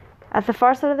 At the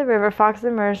far side of the river, Fox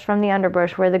emerged from the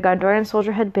underbrush where the Gondorian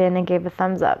soldier had been and gave a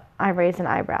thumbs up. I raised an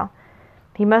eyebrow.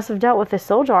 "He must have dealt with the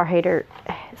soldier,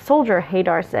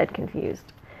 Hadar said,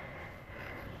 confused.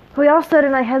 We all stood,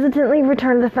 and I hesitantly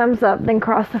returned the thumbs up, then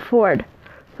crossed the ford.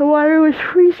 The water was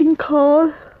freezing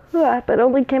cold, but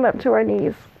only came up to our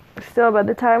knees. Still, by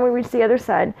the time we reached the other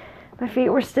side, my feet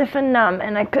were stiff and numb,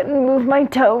 and I couldn't move my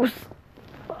toes.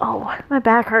 Oh, my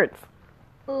back hurts.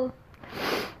 Ugh.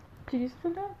 Did you do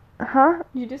something? Huh?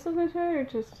 Did you do something to it, or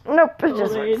just Nope, it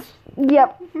just old age? hurts.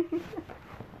 Yep.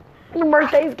 Your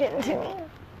birthday's getting to me.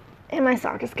 And my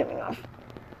sock is coming off.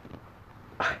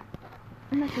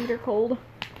 My feet are cold.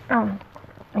 Oh,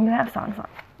 you have socks on.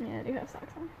 Yeah, I do have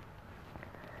socks on.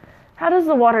 How does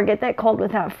the water get that cold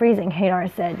without freezing? Hadar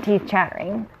said, teeth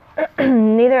chattering.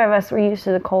 Neither of us were used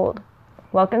to the cold.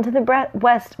 Welcome to the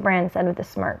West, Brand said with a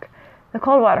smirk. The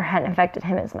cold water hadn't affected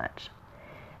him as much.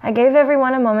 I gave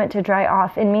everyone a moment to dry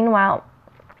off, and meanwhile,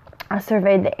 I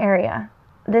surveyed the area.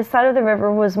 This side of the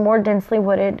river was more densely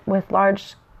wooded with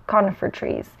large conifer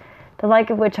trees, the like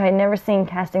of which I had never seen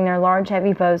casting their large,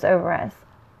 heavy bows over us.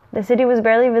 The city was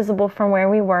barely visible from where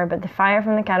we were, but the fire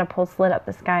from the catapults lit up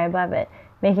the sky above it,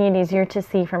 making it easier to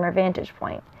see from our vantage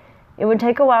point. It would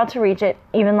take a while to reach it,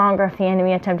 even longer if the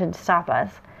enemy attempted to stop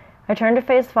us. I turned to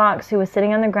face Fox, who was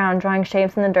sitting on the ground drawing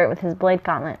shapes in the dirt with his blade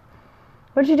gauntlet.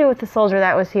 "What'd you do with the soldier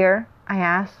that was here?" I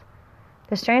asked.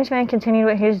 The strange man continued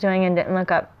what he was doing and didn't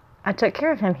look up. "I took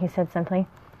care of him," he said simply.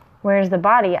 "Where's the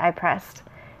body?" I pressed.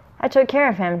 "I took care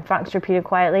of him," Fox repeated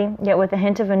quietly, yet with a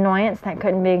hint of annoyance that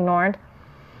couldn't be ignored.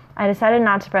 I decided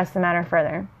not to press the matter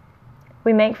further.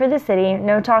 "We make for the city.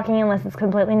 No talking unless it's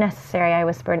completely necessary," I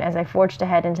whispered as I forged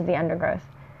ahead into the undergrowth.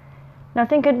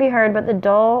 Nothing could be heard but the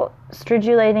dull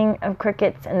stridulating of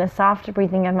crickets and the soft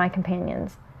breathing of my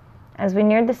companions. As we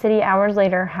neared the city hours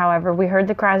later, however, we heard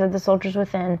the cries of the soldiers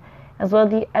within, as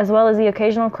well as the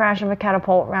occasional crash of a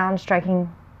catapult round striking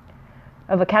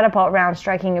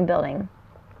a building.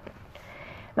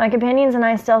 My companions and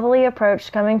I stealthily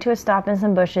approached, coming to a stop in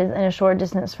some bushes and a short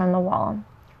distance from the wall.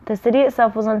 The city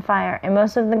itself was on fire, and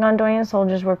most of the Gondorian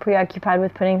soldiers were preoccupied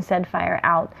with putting said fire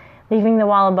out, leaving the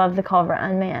wall above the culvert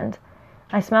unmanned.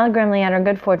 I smiled grimly at our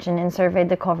good fortune and surveyed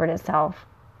the culvert itself.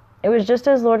 It was just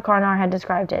as Lord Karnar had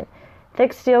described it.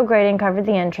 Thick steel grating covered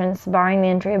the entrance, barring the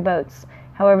entry of boats.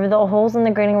 However, the holes in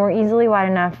the grating were easily wide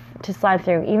enough to slide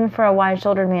through, even for a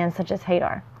wide-shouldered man such as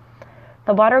Hadar.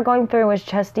 The water going through was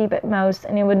chest deep at most,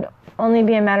 and it would only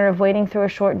be a matter of wading through a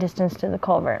short distance to the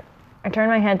culvert. I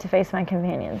turned my head to face my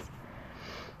companions.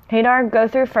 "Hadar, go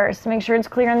through first. Make sure it's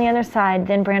clear on the other side,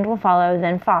 then Brand will follow,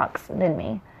 then Fox, then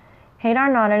me."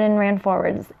 Hadar nodded and ran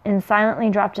forwards, and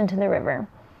silently dropped into the river.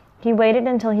 He waited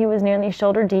until he was nearly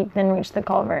shoulder deep, then reached the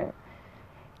culvert.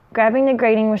 Grabbing the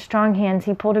grating with strong hands,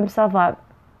 he pulled himself up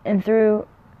and through,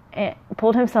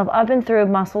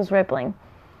 muscles rippling.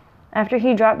 After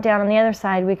he dropped down on the other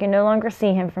side, we could no longer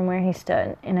see him from where he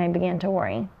stood, and I began to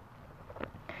worry.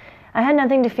 I had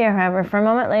nothing to fear, however, for a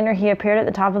moment later he appeared at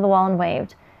the top of the wall and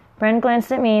waved. Brand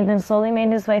glanced at me, then slowly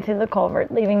made his way through the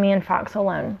culvert, leaving me and Fox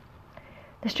alone.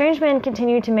 The strange man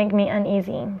continued to make me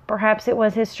uneasy. Perhaps it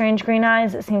was his strange green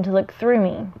eyes that seemed to look through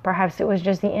me. Perhaps it was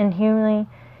just the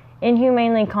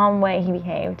inhumanely calm way he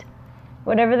behaved.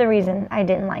 Whatever the reason, I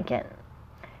didn't like it.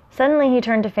 Suddenly he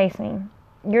turned to face me.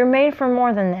 "You're made for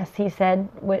more than this," he said.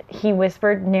 He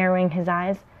whispered, narrowing his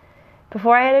eyes.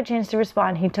 Before I had a chance to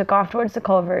respond, he took off towards the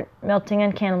culvert, melting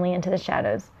uncannily into the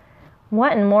shadows.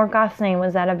 What in Morgoth's name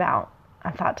was that about?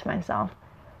 I thought to myself.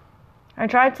 I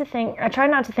tried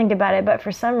not to think about it, but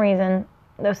for some reason,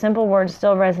 those simple words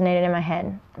still resonated in my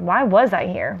head. Why was I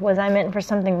here? Was I meant for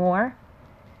something more?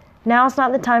 Now's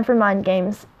not the time for mind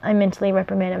games, I mentally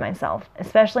reprimanded myself,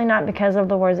 especially not because of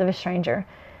the words of a stranger.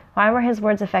 Why were his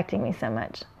words affecting me so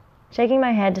much? Shaking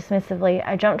my head dismissively,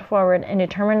 I jumped forward and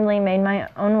determinedly made my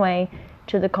own way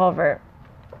to the culvert,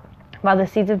 while the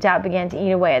seeds of doubt began to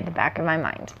eat away at the back of my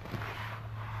mind.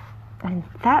 And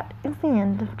that is the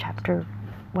end of chapter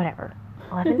whatever.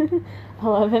 11?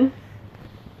 11,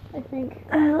 I think.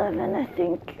 11, I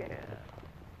think.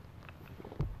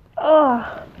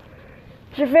 Oh,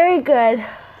 it's very good.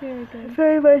 Very good.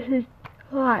 Very much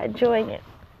enjoying it.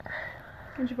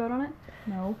 Did you vote on it?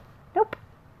 No. Nope.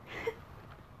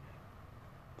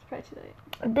 It's probably too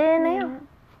late. Didn't know.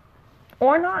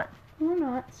 Or not. Or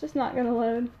not. It's just not gonna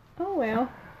load. Oh well.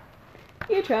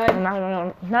 You tried. I'm not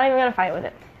even gonna fight with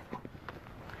it.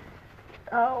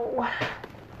 Oh.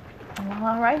 Well,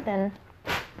 alright then.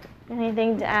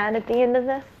 Anything to add at the end of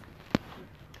this?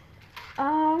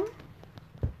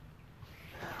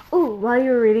 Ooh, while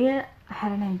you were reading it, I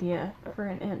had an idea for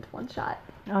an Ent one shot.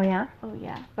 Oh yeah? Oh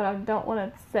yeah. But I don't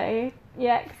want to say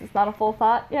yet because it's not a full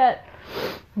thought yet.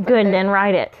 Good, then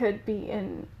write it. Could be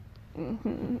an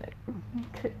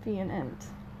Ent.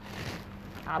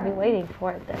 I'll be waiting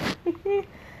for it then.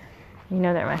 You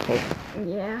know they're my favorite.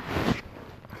 Yeah.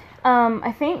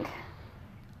 I think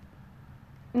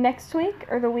next week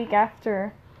or the week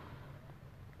after.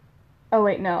 Oh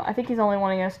wait, no. I think he's only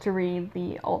wanting us to read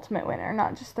the ultimate winner,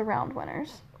 not just the round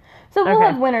winners. So we'll Okay.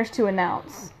 have winners to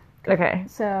announce. Okay.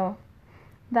 So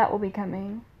that will be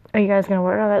coming. Are you guys gonna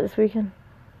work on that this weekend?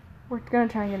 We're gonna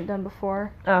try and get it done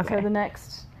before. Okay. So the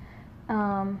next,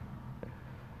 I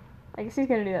guess he's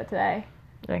gonna do that today.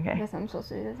 I Okay. guess I'm supposed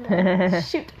to do that today.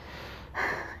 Shoot.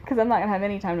 Because I'm not gonna have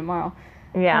any time tomorrow.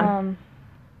 Yeah.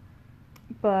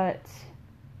 But,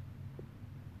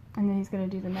 and then he's gonna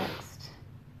do the next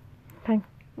Okay.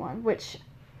 one, which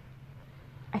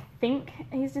I think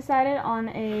he's decided on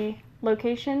a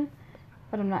location,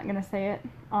 but I'm not gonna say it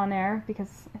on air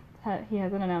because he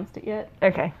hasn't announced it yet.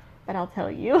 Okay. But I'll tell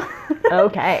you.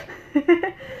 Okay.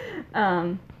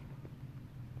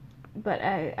 But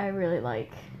I really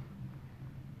like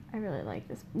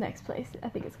this next place. I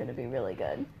think it's gonna be really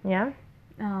good. Yeah?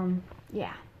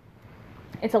 Yeah.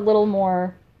 It's a little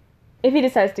more, if he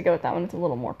decides to go with that one, it's a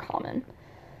little more common.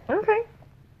 Okay.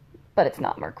 But it's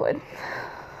not Mirkwood.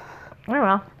 Oh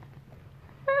well.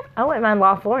 I wouldn't mind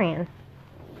Lothlorien.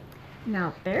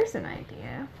 Now, there's an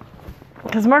idea.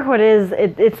 Because Mirkwood is,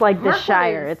 it's like the Mirkwood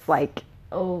Shire. is- It's like,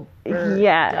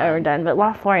 Overdone. overdone. But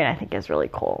Lothlorien I think is really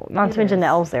cool. Not It to mention the is.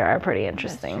 elves there are pretty That's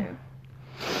interesting. true.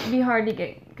 It'd be hard to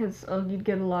get, because you'd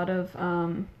get a lot of,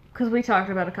 because we talked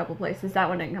about a couple places, that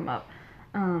one didn't come up.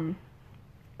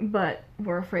 But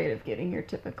we're afraid of getting your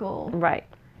typical, Right.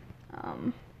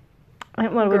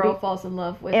 Entwood would girl be, falls in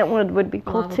love with. Entwood would be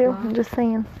cool blah, blah, too. blah. I'm just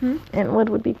saying. Hmm? Entwood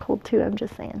would be cool too. I'm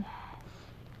just saying.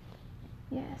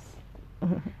 Yes.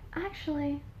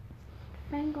 Actually,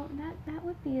 Mangle, that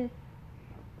would be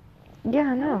Yeah, I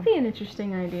that know. would be an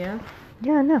interesting idea.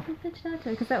 Yeah, I know. I'll pitch that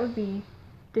to because that would be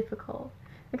difficult.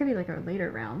 It could be like our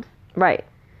later round, Right.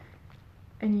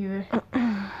 and you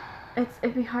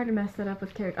it'd be hard to mess that up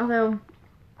with character. Although,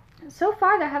 so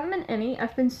far there haven't been any.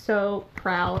 I've been so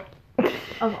proud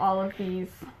of all of these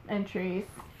entries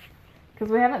because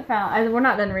we haven't found. We're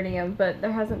not done reading them, but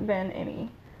there hasn't been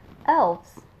any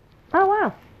elves, Oh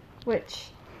wow. which.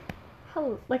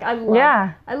 Like I love,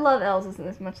 Yeah. I love elves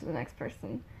as much as the next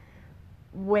person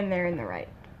when they're in the right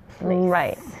place.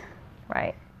 Right.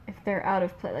 Right. If they're out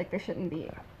of place, like there shouldn't be.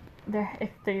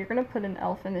 You're gonna put an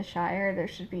elf in the Shire, there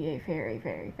should be a very,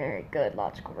 very, very good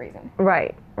logical reason.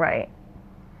 Right. Right.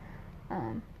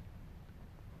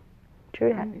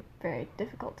 True that. It'd be very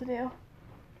difficult to do,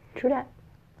 True that.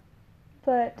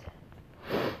 but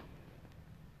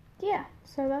yeah.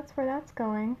 So that's where that's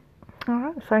going. All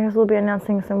right. So I guess we'll be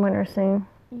announcing some winners soon.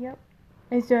 Yep.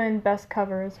 He's doing best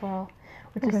cover as well,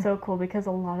 which Okay. is so cool because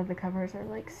a lot of the covers are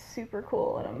like super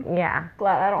cool, and I'm Yeah.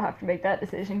 glad I don't have to make that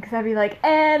decision because I'd be like,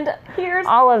 and here's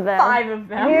All of them. 5 of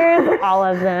them. Here's all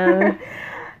of them.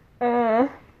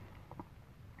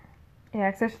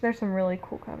 Yeah, because there's some really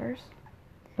cool covers.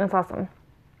 That's awesome.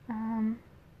 I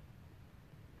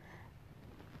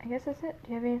guess that's it. Do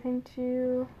you have anything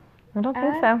to? I don't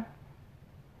think Add? so.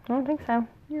 I don't think so.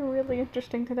 You're really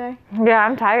interesting today. Yeah,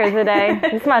 I'm tired today.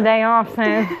 It's my day off,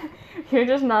 so. You're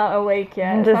just not awake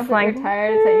yet. I'm It's just not that like- you're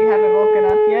tired, it's that you haven't woken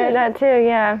up yet. That too,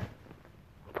 yeah.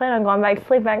 Plan on going back to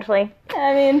sleep, actually.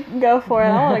 I mean, go for it.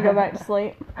 I want to go back to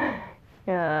sleep.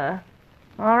 Yeah.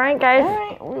 All right, guys.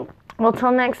 Alright, Well,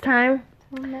 till next time.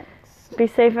 till next. Be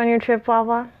safe on your trip, blah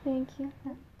blah. Thank you.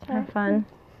 Have fun.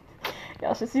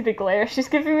 Y'all should see the glare she's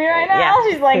giving me right now. Yeah,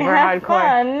 She's like, super have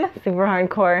hardcore. Super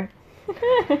hardcore.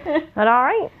 fun. But all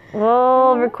right,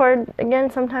 we'll record again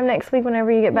sometime next week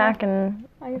whenever you get back and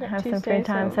I get up have some Tuesday, free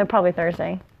time. So probably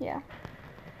Thursday. yeah.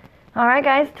 All right,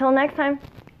 guys. Till next time.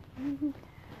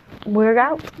 We're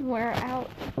out. We're out.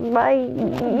 Bye.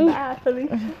 Bye,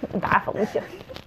 Felicia. Bye, Felicia.